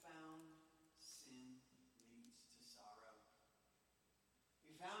sin leads to sorrow?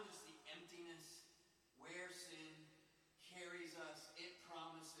 We found just the emptiness where sin carries us. It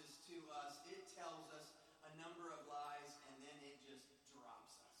promises to us. It tells us a number of lies, and then it just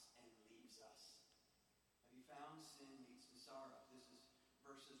drops us and leaves us. Have you found sin leads to sorrow? This is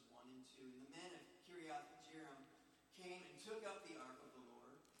verses 1 and 2. And the men of Kiriath Jearim came and took up the ark of the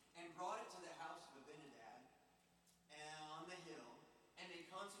Lord and brought it to the house of Abinadab on the hill, and they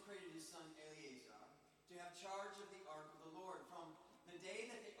consecrated his son Eleazar to have charge of the ark of the Lord. From the day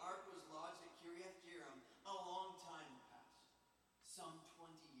that the ark was lodged at Kiriath Jearim, a long time passed, some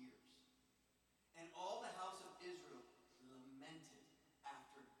 20 years. And all the house of Israel lamented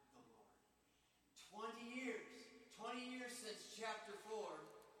after the Lord. 20 years since chapter 4,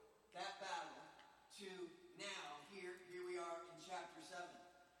 that battle, to now, here we are in chapter 7.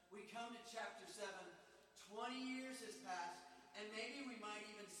 We come to chapter 7, 20 years has passed, and maybe we might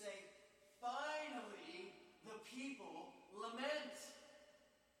even say, finally, the people lament.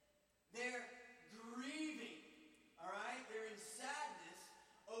 They're grieving, all right? They're in sadness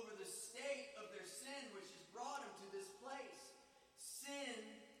over the state of their sin, which has brought them to this place. Sin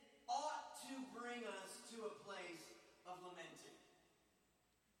ought to bring us to a place of lamenting.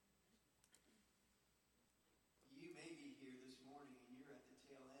 You may be here this morning and you're at the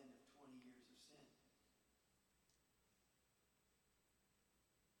tail end of 20 years of sin.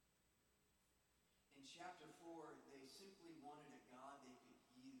 In chapter 4, they simply wanted a God they could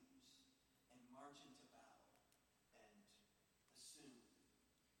use and march into battle and assume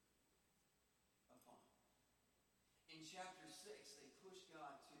upon. In chapter 6, they pushed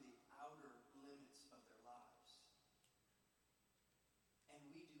God to the outer limits of their lives. And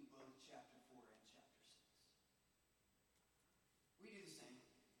we do both chapter 4 and chapter 6. We do the same.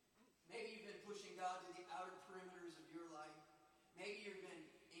 Maybe you've been pushing God to the outer perimeters of your life. Maybe you've been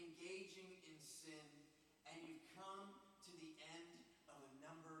engaging in sin, and you've come to the end of a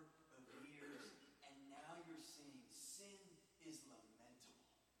number of years, and now you're seeing sin is lamentable.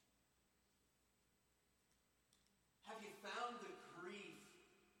 Have you found the grief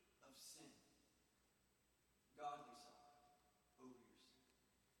of sin? Godly sorrow over your sin.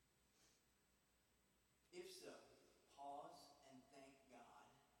 If so, pause and thank God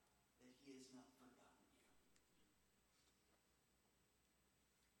that He has not forgotten you.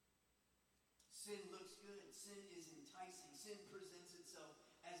 Sin looks good. Sin is enticing. Sin presents itself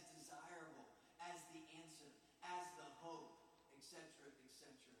as desirable, as the answer, as the hope, etc.,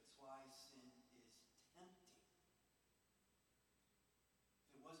 etc. It's why sin is tempting.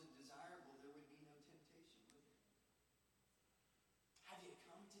 If it wasn't desirable, there would be no temptation, would there? Have you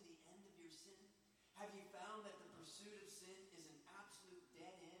come to the end of your sin? Have you found that the pursuit of sin is an absolute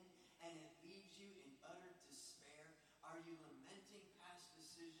dead end and it leaves you in utter despair? Are you lamenting past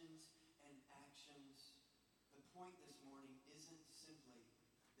decisions and actions? The point this morning isn't simply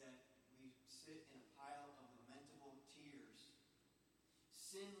that we sit in a pile of lamentable tears.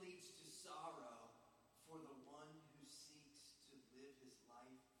 Sin leads to sorrow for the one who seeks to live his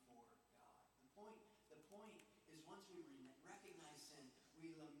life for God. The point is, once we recognize sin,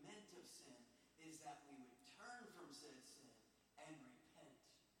 we lament of sin, is that we would turn from said sin and repent.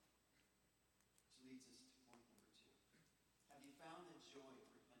 Which leads us to point number 2. Have you found the joy of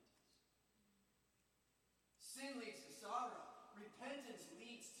repentance? Sin leads to sorrow. Repentance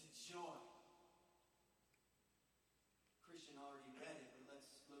leads to joy. Christian already read it, but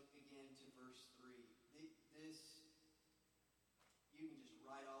let's look again to verse 3. This, you can just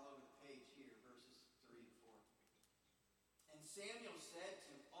write all over the page here, verses 3 and 4. And Samuel said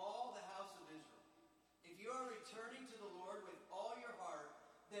to all the house of Israel, if you are returning to the Lord with all your heart,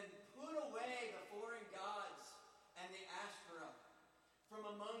 then put away the foreign gods and the Ashtoreth from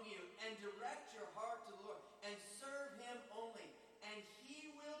among you, and direct your heart to the Lord, and serve Him only, and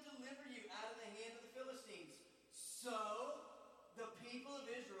He will deliver you out of the hand of the Philistines. So the people of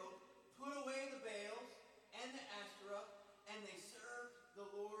Israel put away the Baals and the Ashtoreth, and they served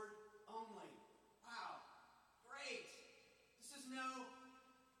the Lord only. Wow, great. This is no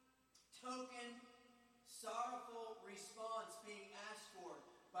token, sorrowful response being asked for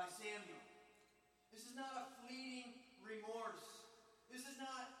by Samuel. This is not a fleeting remorse. This is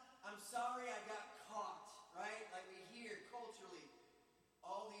not, I'm sorry I got caught, right? Like we hear culturally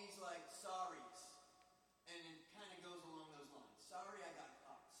all these like sorries. And it kind of goes along those lines. Sorry I got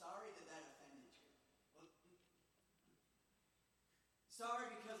caught. Sorry that offended you. Well, sorry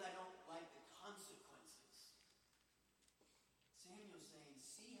because I don't like the consequences. Samuel's saying,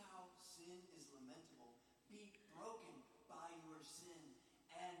 see how sin is lamentable. Be broken by your sin.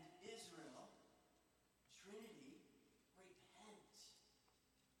 And Israel, Trinity, repent.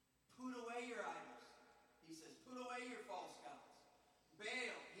 Put away your idols. He says, put away your false gods.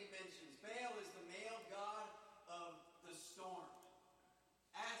 Baal, he mentions. Baal is the male god of the storm.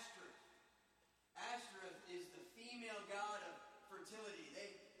 Ashtoreth is the female god of fertility.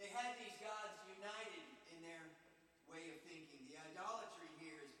 They had these gods united in their way of thinking. The idolatry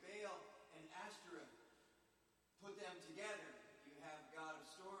here is Baal and Ashtoreth.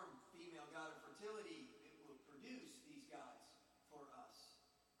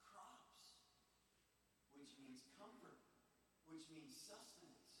 means comfort, which means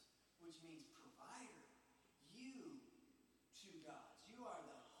sustenance, which means provider. You, two gods, you are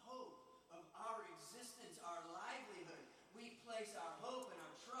the hope of our existence, our livelihood. We place our hope and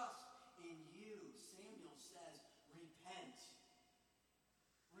our trust in you. Samuel says, repent.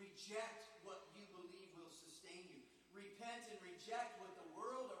 Reject what you believe will sustain you. Repent and reject what the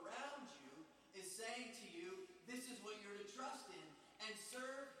world around you is saying to you. This is what you're to trust in, and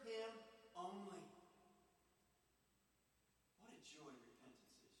serve him only. What a joy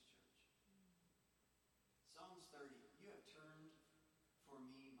repentance is, church. Psalms 30, you have turned for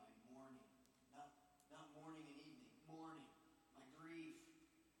me my mourning, not morning and evening, mourning, my grief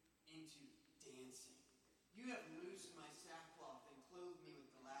into dancing. You have loosed my sackcloth and clothed me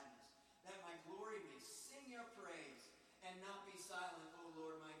with gladness, that my glory may sing your praise and not be silent, O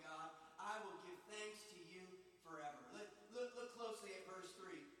Lord my God. I will give thanks to you forever. Look closely at verse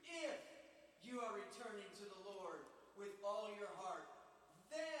 3. If you are returning to the Lord with all your heart,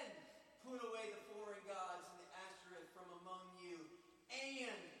 then put away the foreign gods and the Ashtoreth from among you,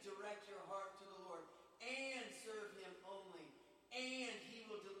 and direct your heart to the Lord, and serve him only, and he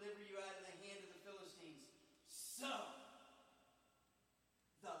will deliver you out of the hand of the Philistines. So,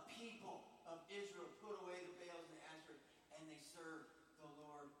 the people of Israel put away the Baals and the Ashtoreth, and they served the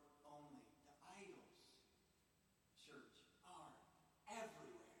Lord only. The idols, church, are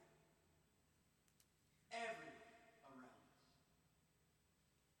everywhere. Everywhere around us.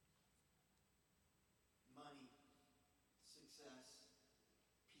 Money, success,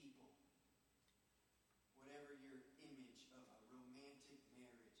 people. Whatever your image of a romantic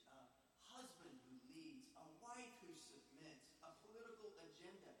marriage, a husband who leads, a wife who submits, a political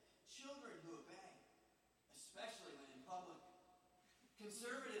agenda, children who obey, especially when in public,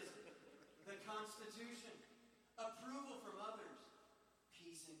 conservatism, the Constitution, approval from others,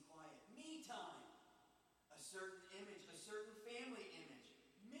 peace and quiet, me time, a certain image, a certain family image,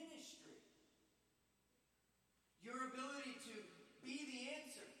 ministry, your ability to be the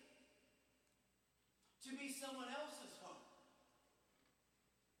answer, to be someone else's hope,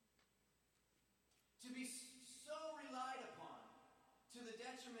 to be so relied upon to the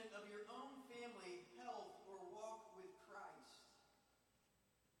detriment of your own family, health, or walk with Christ.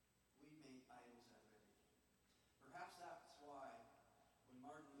 We've made idols out of everything. Perhaps that's why when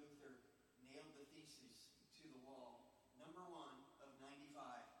Martin Luther nailed the thesis to the wall, number 1 of 95,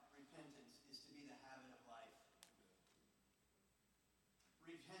 repentance is to be the habit of life.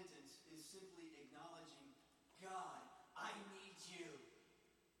 Repentance is simply acknowledging, God, I need you.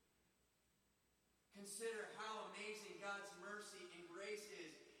 Consider how amazing God's mercy and grace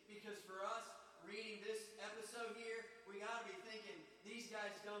is. Because for us, reading this episode here, we got to be thinking, these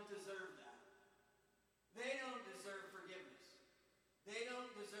guys don't deserve that. They don't deserve forgiveness. They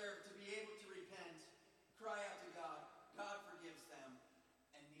don't deserve to be able to repent, cry out to God. God forgives them,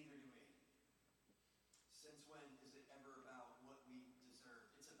 and neither do we. Since when is it ever about what we deserve?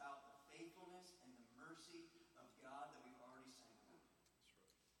 It's about the faithfulness and the mercy of God that we've already sang about. That's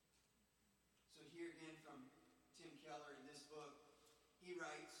right. So here again from Tim Keller in this book, he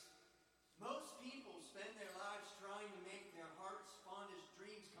writes, most people spend their lives trying to make their heart's fondest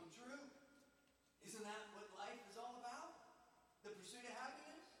dreams come true. Isn't that what life is all about? The pursuit of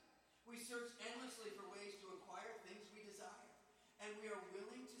happiness? We search endlessly for ways to acquire things we desire. And we are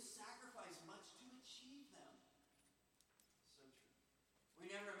willing to sacrifice much to achieve them. So true. We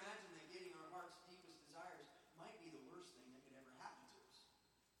never imagine that getting our heart's deepest desires might be the worst thing that could ever happen to us.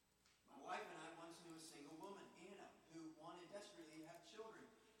 My wife and I once knew a single woman, Anna, who wanted desperately to have children.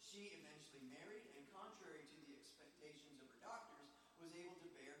 She eventually married, and contrary to the expectations of her doctors, was able to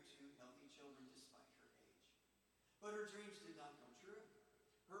bear 2 healthy children despite her age. But her dreams did not come true.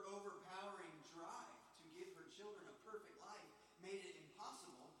 Her overpowering drive to give her children a perfect life made it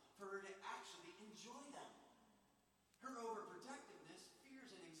impossible for her to actually enjoy them. Her overprotectiveness,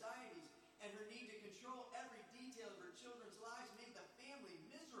 fears and anxieties, and her need to control every detail of her children's lives made the family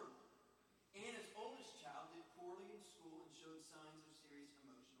miserable. Anna's oldest child did poorly in school and showed signs of serious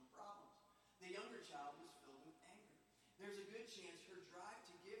emotional problems. The younger child was filled with anger. There's a good chance her drive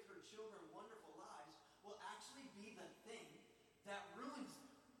to give her children wonderful lives will actually be the thing that ruins them.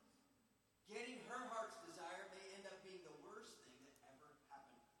 Getting her heart's desire may end up being the worst thing that ever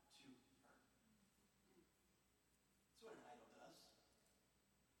happened to her. That's what an idol does.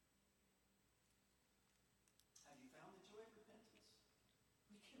 Have you found the joy of repentance?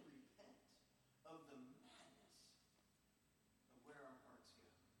 We can repent of the madness of where our hearts go.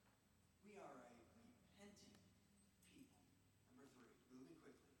 We are a repenting people. Number 3, moving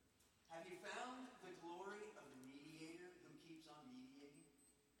quickly. Have you found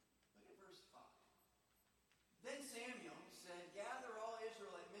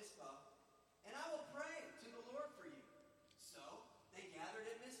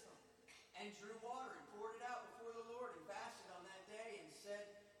and drew water and poured it out before the Lord and fasted on that day and said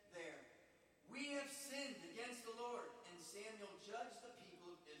there, "We have sinned against the Lord." And Samuel judged the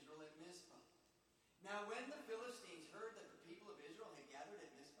people of Israel at Mizpah. Now when the Philistines heard that the people of Israel had gathered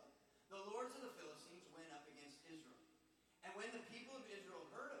at Mizpah, the lords of the Philistines went up against Israel. And when the people of Israel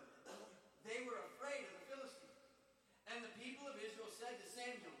heard of it, they were afraid of the Philistines. And the people of Israel said to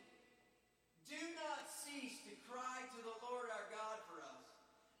Samuel, "Do not cease to cry to the Lord our God for us,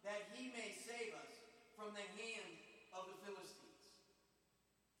 that he may save us from the hand of the Philistines."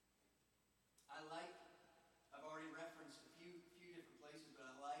 I've already referenced a few different places, but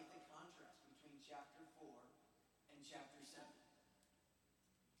I like the contrast between chapter 4 and chapter 7.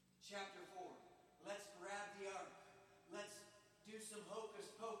 Chapter 4, let's grab the ark. Let's do some hocus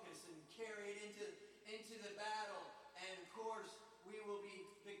pocus and carry it into the battle. And of course, we will be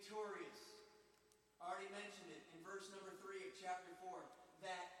victorious. I already mentioned it in verse number 3 of chapter 4,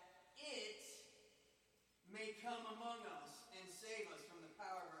 that it may come among us and save us from the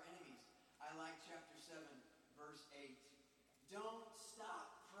power of our enemies. I like chapter 7, verse 8. Don't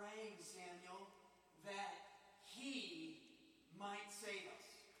stop praying, Samuel, that he might save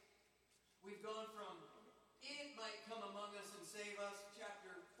us. We've gone from it might come among us and save us,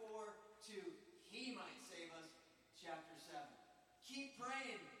 chapter 4, to he might save us, chapter 7. Keep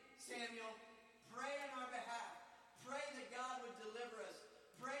praying, Samuel. Pray on our behalf. Pray that God would deliver us.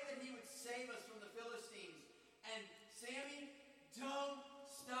 Pray that he would save us from the Philistines. And Sammy, don't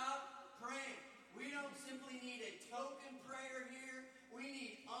stop praying. We don't simply need a token prayer here. We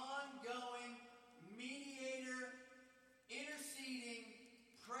need ongoing, mediator, interceding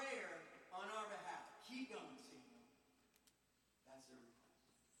prayer on our behalf. Keep going, Samuel. That's their request.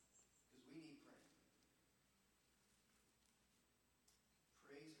 Because we need prayer.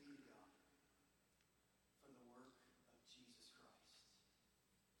 Praise be to God for the work of Jesus Christ.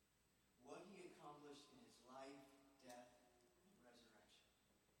 What he accomplished in his life, death, and resurrection.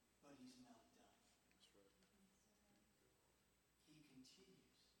 But he's not done. That's right. He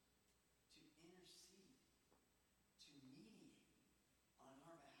continues to intercede, to mediate on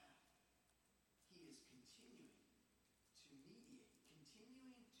our behalf. He is continuing to mediate,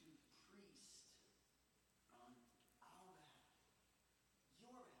 continuing to priest on our behalf.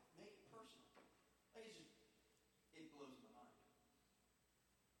 Your behalf. Make it personal. Like it blows my mind.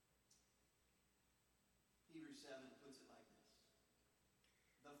 Hebrews 7 puts it like this.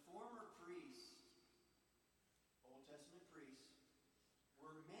 The former priests, Old Testament priests,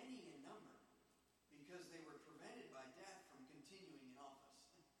 were many in number because they were prevented by death from continuing in office.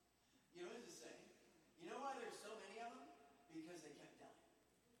 You know what does it say? You know why there's so many of them? Because they kept dying.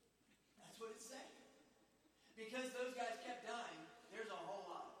 That's what it's saying. Because those guys kept dying, there's a whole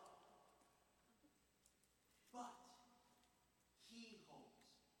lot. But he holds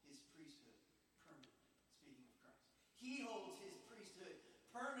his priesthood permanently. Speaking of Christ. He holds his priesthood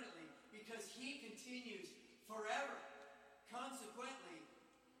permanently because he continues forever. Consequently,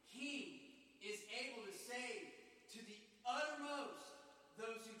 he is able to save to the uttermost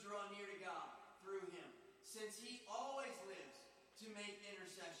those who draw near to God through him, since he always lives to make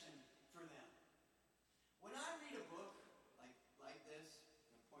intercession for them. When I read a book like this, I'm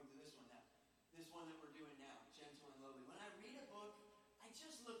going to point to this one now, this one that we're doing now, Gentle and Lowly. When I read a book, I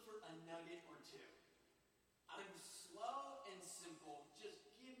just look for a nugget or two. I'm slow and simple. Just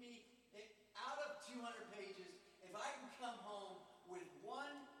give me, out of 200 pages, if I can come home with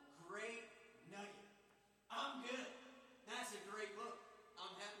one great nugget, I'm good. That's a great book.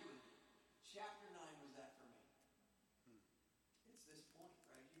 I'm happy with it. Chapter 9 was that for me. It's this point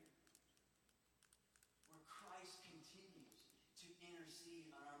right here, where Christ continues to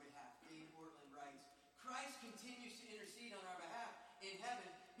intercede on our behalf. Dave Portland writes, Christ continues to intercede on our behalf in heaven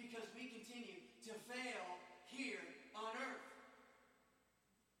because we continue to fail here on earth.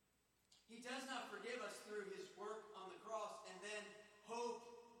 He does not forgive us through his work on the cross and then hope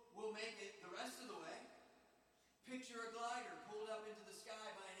we'll make it the rest of the way. Picture a glider pulled up into the sky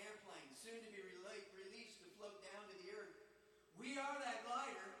by an airplane, soon to be released to float down to the earth. We are that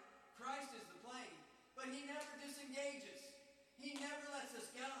glider. Christ is the plane. But he never disengages. He never lets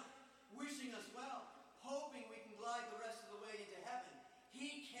us go, wishing us well, hoping we can glide the rest of the way into heaven.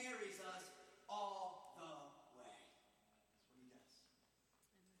 He carries us all the way.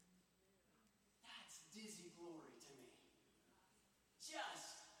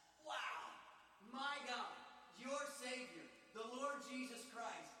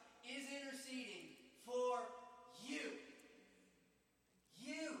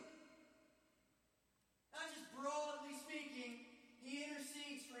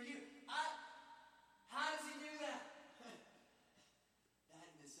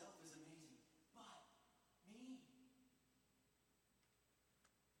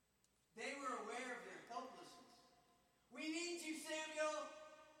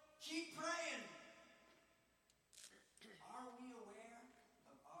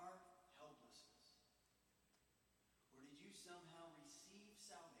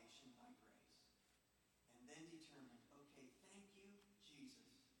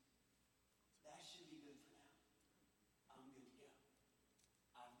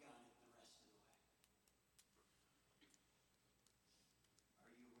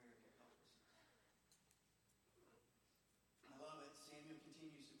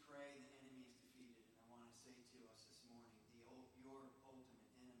 morning, your ultimate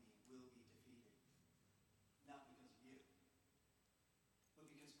enemy will be defeated. Not because of you,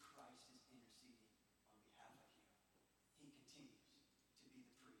 but because Christ is interceding on behalf of you. He continues to be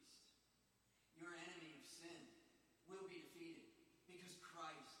the priest. Your enemy of sin will be defeated because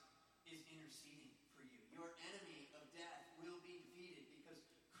Christ is interceding for you. Your enemy of death will be defeated because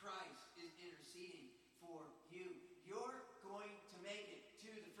Christ is interceding for you. You're going to make it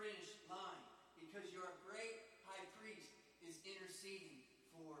to the finish line because your great high priest is interceding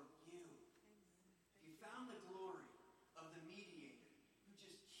for you. Have you found the glory of the mediator who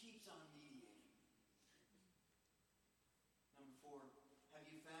just keeps on mediating? Number 4, have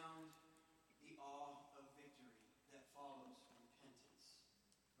you found the awe of victory that follows repentance?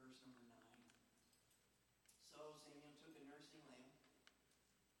 Verse number 9. So Samuel took a nursing lamb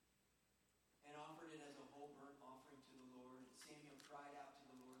and offered it as a whole burnt offering to the Lord. And Samuel cried out to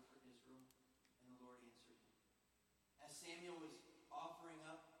the Lord for Israel, and the Lord answered him. As Samuel was offering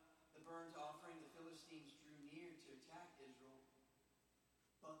up the burnt offering, the Philistines drew near to attack Israel,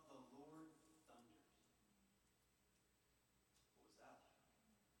 but the Lord thundered. What was that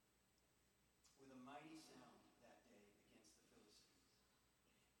like? With a mighty sound that day against the Philistines,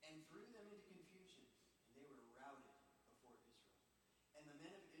 and threw them into confusion, and they were routed before Israel. And the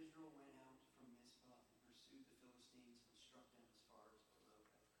men of Israel went out from Mizpah and pursued the Philistines and struck them as far as below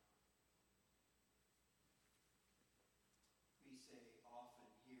Ekron. We say often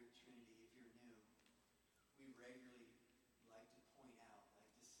here at Trinity, if you're new, we regularly like to point out,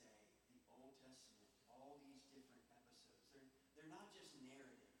 like to say, the Old Testament, all these different episodes, they're not just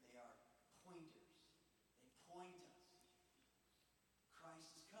narrative, they are pointers. They point us.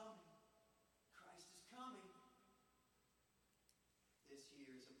 Christ is coming. Christ is coming. This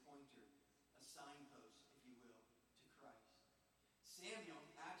here is a pointer, a signpost, if you will, to Christ. Samuel,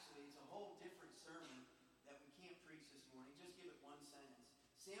 actually, it's a whole different sermon that we can't preach this morning. Just give it one sentence.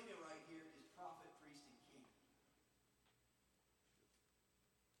 Samuel right here is prophet, priest, and king.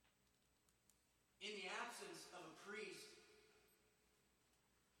 In the absence of a priest,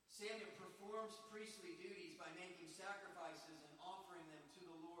 Samuel performs priestly duties by making sacrifices and offering them to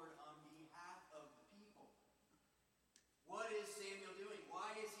the Lord on behalf of the people. What is Samuel doing?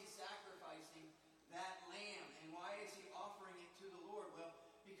 Why is he sacrificing that lamb? And why is he offering it to the Lord? Well,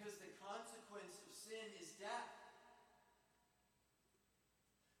 because the consequence of sin is death.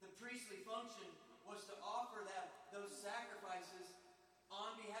 The priestly function was to offer those sacrifices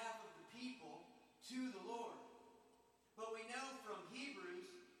on behalf of the people to the Lord. But we know from Hebrews,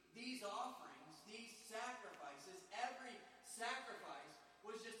 these offerings, these sacrifices, every sacrifice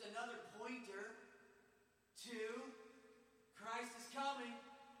was just another pointer to Christ is coming.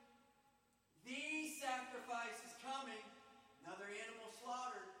 The sacrifice is coming. Another animal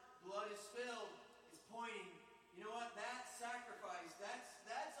slaughtered, blood is spilled. It's pointing, you know what? That sacrifice,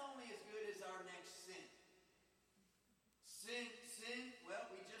 that's only as good as our next sin. Sin, well,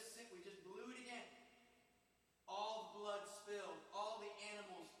 we just blew it again. All the blood spilled, all the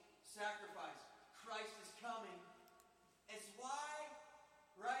animals sacrificed. Christ is coming. It's why,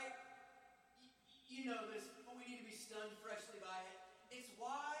 right? You know this, but we need to be stunned freshly by it. It's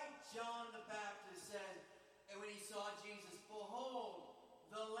why John the Baptist said, and when he saw Jesus, behold,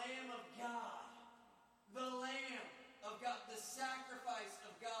 the Lamb of God, the Lamb of God, the sacrifice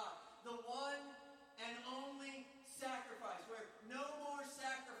of God, the one and only sacrifice, where no more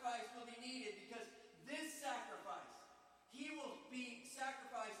sacrifice will be needed, because this sacrifice, he will be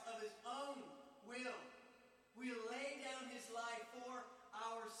sacrificed of his own will. We lay down his life for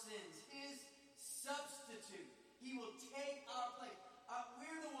our sins. His substitute. He will take our place.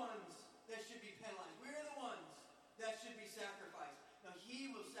 We're the ones that should be penalized. We're the ones that should be sacrificed. No,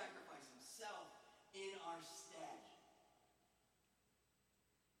 he will sacrifice himself in our stead.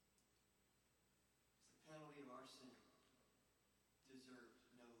 The penalty of our sin deserved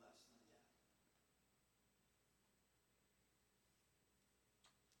no less than death.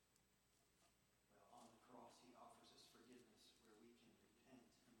 Well, on the cross, he offers us forgiveness where we can repent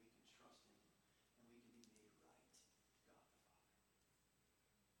and we can trust in him and we can be made right to God the Father.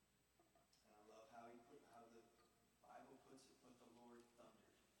 And I love how the Bible puts it, but the Lord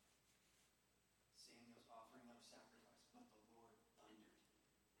thundered. Samuel's offering up sacrifice, but the Lord thundered.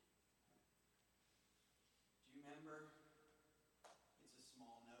 Do you remember? It's a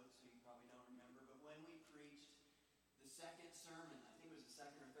small note, so you probably don't remember, but when we preached the second sermon, I think it was the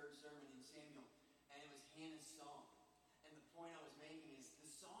second or third sermon in Samuel, and it was Hannah's song. And the point I was making is the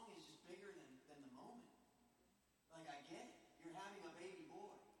song is just bigger than the moment. Like, I get it. You're having a baby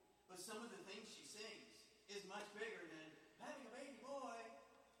boy. But some of the things she sings is much bigger than having a baby boy.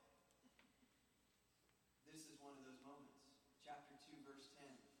 This is one of those moments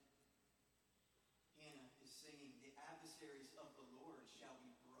adversaries of the Lord shall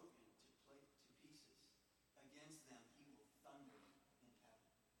be broken to pieces. Against them he will thunder in heaven.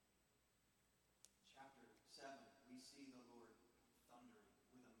 Chapter 7, we see the Lord thundering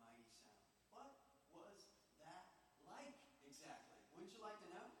with a mighty sound. What was that like exactly? Wouldn't you like to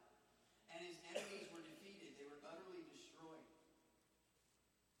know? And his enemies were defeated. They were utterly destroyed.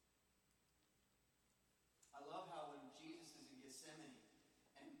 I love how when Jesus is in Gethsemane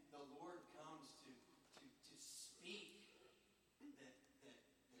and the Lord comes to speak that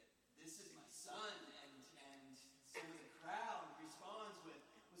this is my son, and some of the crowd responds with,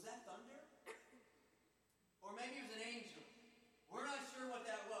 was that thunder? Or maybe it was an angel. We're not sure what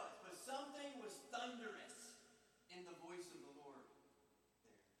that was, but something was thunderous in the voice of the Lord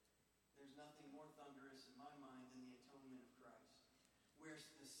there. There's nothing more thunderous in my mind than the atonement of Christ, where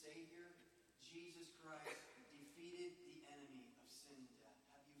the Savior, Jesus Christ, defeated the enemy of sin and death.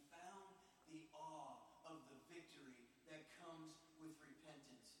 Have you found the awe of the victory that comes with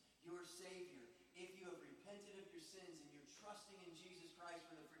repentance? Your Savior, if you have repented of your sins and you're trusting in Jesus Christ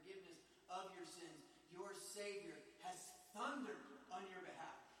for the forgiveness of your sins, your Savior has thundered on your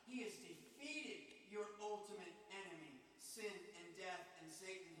behalf. He has defeated your ultimate enemy, sin and death and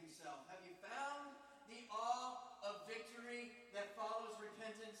Satan himself. Have you found the awe of victory that follows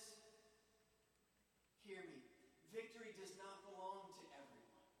repentance? Hear me. Victory does not belong to everyone.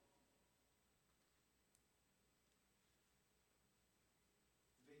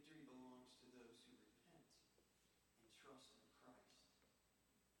 Victory belongs to those who repent and trust in Christ.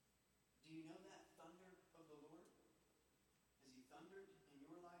 Do you know that thunder of the Lord? Has he thundered in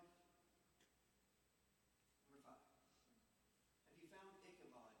your life? Number 5. Have you found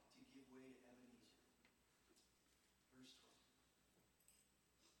Ichabod to give way to Ebenezer? Verse 12.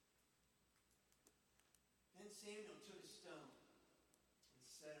 Then Samuel took a stone and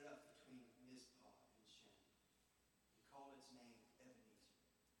set it up between Mizpah and Shen. He called its name Ebenezer.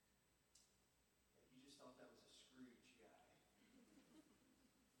 You just thought that was a Scrooge guy.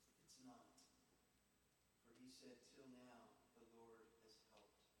 It's not. For he said, till now the Lord has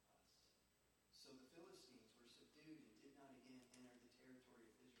helped us. So the Philistines were subdued and did not again enter the territory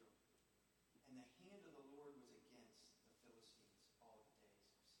of Israel. And the hand of the Lord was against the Philistines all the days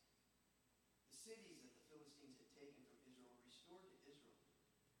of Samuel. The cities that the Philistines had taken from Israel were restored to Israel.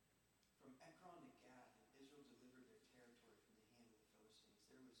 From Ekron to Gath, and Israel delivered their territory from the hand of the Philistines.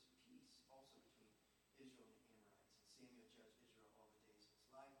 There was peace also between Israel and the Amorites. And Samuel judged Israel all the days of his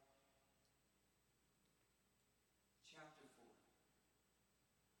life. Chapter 4.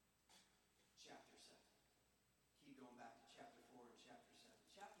 Chapter 7. Keep going back to chapter 4 and chapter 7.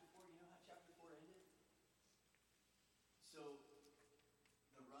 Chapter 4, you know how chapter 4 ended? So,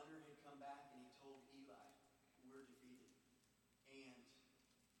 the runner had come back and he told Eli, we're defeated. And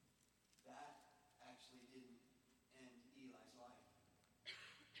that actually didn't end Eli's life.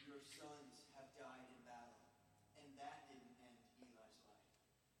 Your sons have died in battle. And that didn't end Eli's life.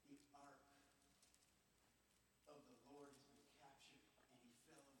 The ark of the Lord has been captured and he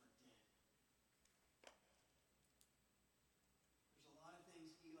fell over dead. There's a lot of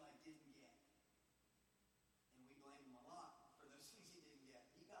things Eli didn't get. And we blame him a lot for those things he didn't get.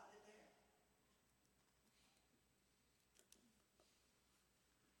 He got it there.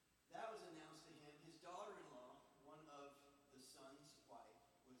 That was announced to him. His daughter-in-law, one of the son's wife,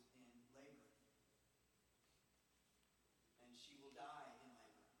 was in labor. And she will die in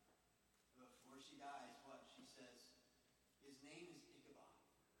labor. But before she dies, what? She says, his name is Ichabod.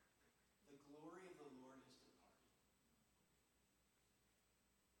 The glory of the Lord has departed.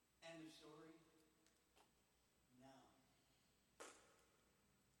 End of story? No.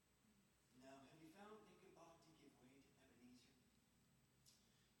 No. Have you found Ichabod to give way to Ebenezer?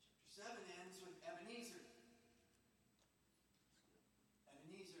 Chapter 7 ends with Ebenezer.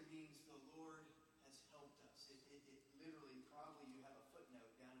 Ebenezer means the Lord has helped us. It literally, probably you have a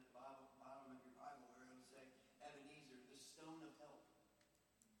footnote down at the bottom of your Bible where it will say Ebenezer, the stone of help,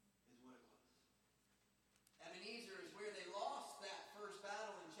 is what it was. Ebenezer is where they lost that first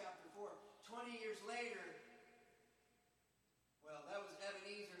battle in chapter 4. 20 years later, well, that was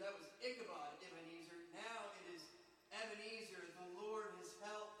Ebenezer, that was Ichabod Ebenezer. Now it is Ebenezer, the Lord has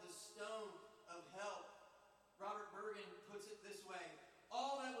helped, the stone of help. Robert Bergen puts it this way.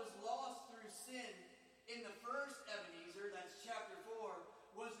 All that was lost through sin in the first Ebenezer, that's chapter 4,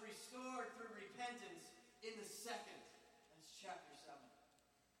 was restored through repentance in the second, that's chapter 7.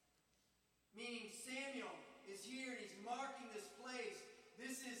 Meaning Samuel is here and he's marking this place.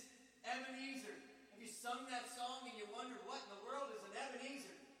 This is Ebenezer. Have you sung that song and you wonder what in the world is an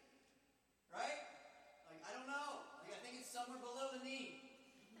Ebenezer? Right? Like, I don't know. Like, I think it's somewhere below the knee.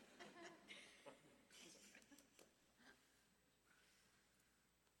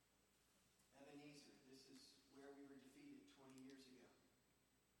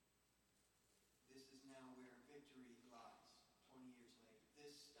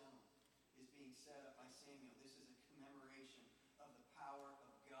 set up by Samuel. This is a commemoration of the power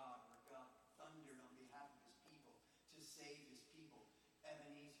of God, where God thundered on behalf of his people to save his people.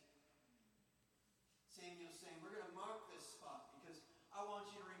 Ebenezer. Samuel's saying, we're going to mark this spot because I want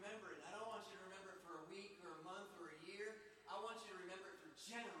you to remember it. I don't want you to remember it for a week or a month or a year. I want you to remember it for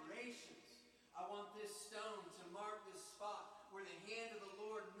generations. I want this stone to mark this spot where the hand of the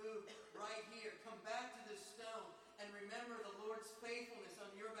Lord moved right here. Come back to this stone and remember the Lord's faithfulness on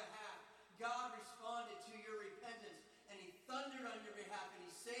your behalf. God responded to your repentance and he thundered on your behalf and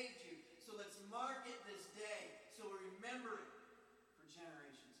he saved you. So let's mark it this day so we remember it for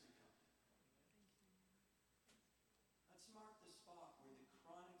generations to come. Let's mark the spot where the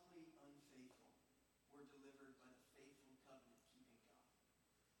chronically unfaithful were delivered by the faithful covenant-keeping God.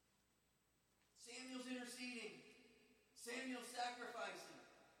 Samuel's interceding. Samuel's sacrificing.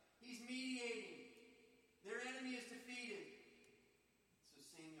 He's mediating. Their enemy is defeated. So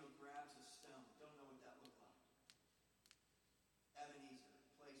Samuel grabs a stone. Don't know what that looked like. Ebenezer,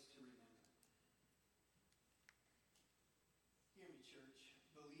 place to remember. Hear me, church.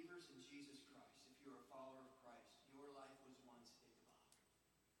 Believers in Jesus Christ, if you're a follower of Christ, your life was once Ichabod.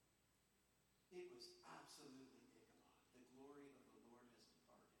 It was absolutely Ichabod. The glory of the Lord has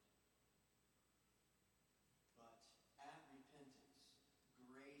departed. But at repentance,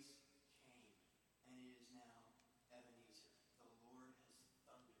 grace came, and it is now Ebenezer. The Lord has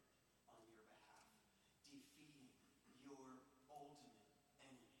thundered on your behalf, defeating your ultimate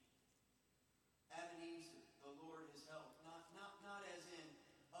enemy. Ebenezer, the Lord has helped. Not as in,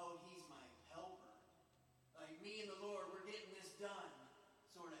 oh, he's my helper. Like me and the Lord, we're getting this done.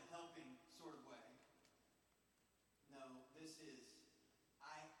 Sort of helping sort of way. No, this is,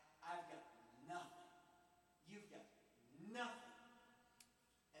 I've got nothing. You've got nothing.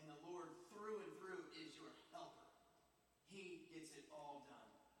 And the Lord through and through is your helper. He gets it all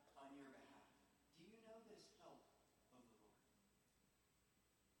done on your behalf. Do you know this help of the Lord?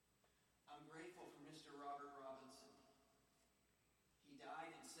 I'm grateful for Mr. Robert Robinson. He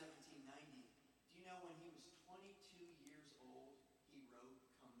died in 1790. Do you know when he was 22 years old, he wrote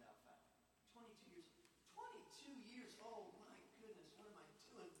Come Thou Fount? 22 years old. 22 years old. My goodness, what am I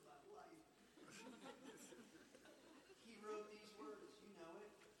doing with my life? He wrote these words. You know it.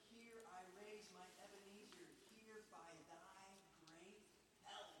 Here I raise my Ebenezer. Here by thy great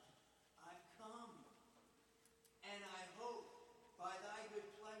help I've come. And I hope by thy good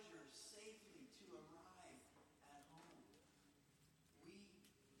pleasure safely to arrive at home.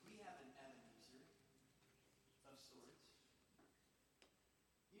 We have an Ebenezer of sorts.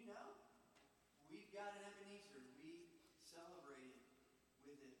 You know, we've got an Ebenezer. We celebrated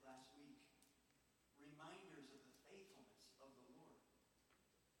with it last week. Reminders of the faithfulness of the Lord.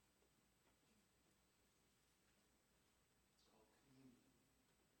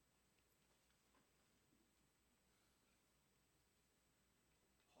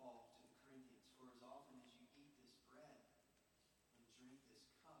 It's called communion. Paul to the Corinthians, for as often as you eat this bread and drink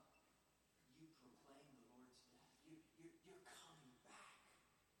this cup, you proclaim the Lord's death. You're coming back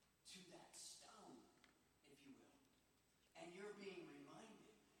to that stone, if you will. And you're being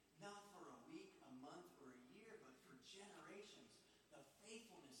reminded, not for a week, a month, or a year, but for generations, the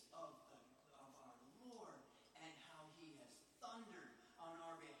faithfulness of our Lord and how he has thundered on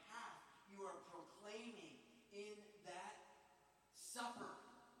our behalf. You are proclaiming in that supper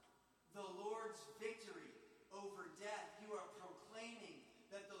the Lord's victory over death. You are proclaiming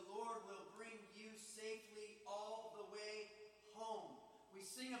that the Lord will bring you safely all the way home. We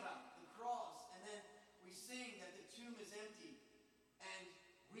sing about the cross, and then we sing that the tomb is empty, and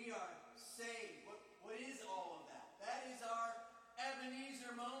we are saved. What is all of that? That is our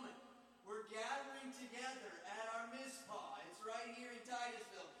Ebenezer moment. We're gathering together at our Mizpah. It's right here in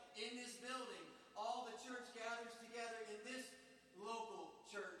Titusville, in this building. All the church gathers together in this local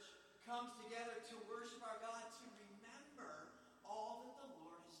church, comes together to worship our God, to remember all that the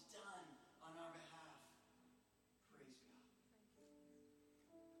Lord has done on our behalf. Praise God.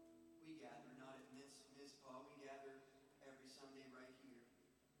 We gather not at Mizpah. We gather every Sunday right here.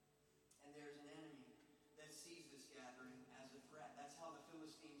 And there's an enemy that sees this gathering as a threat. That's how the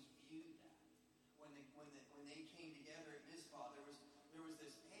Philistines viewed that. When they came together at Mizpah, there was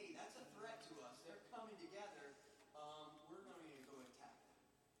this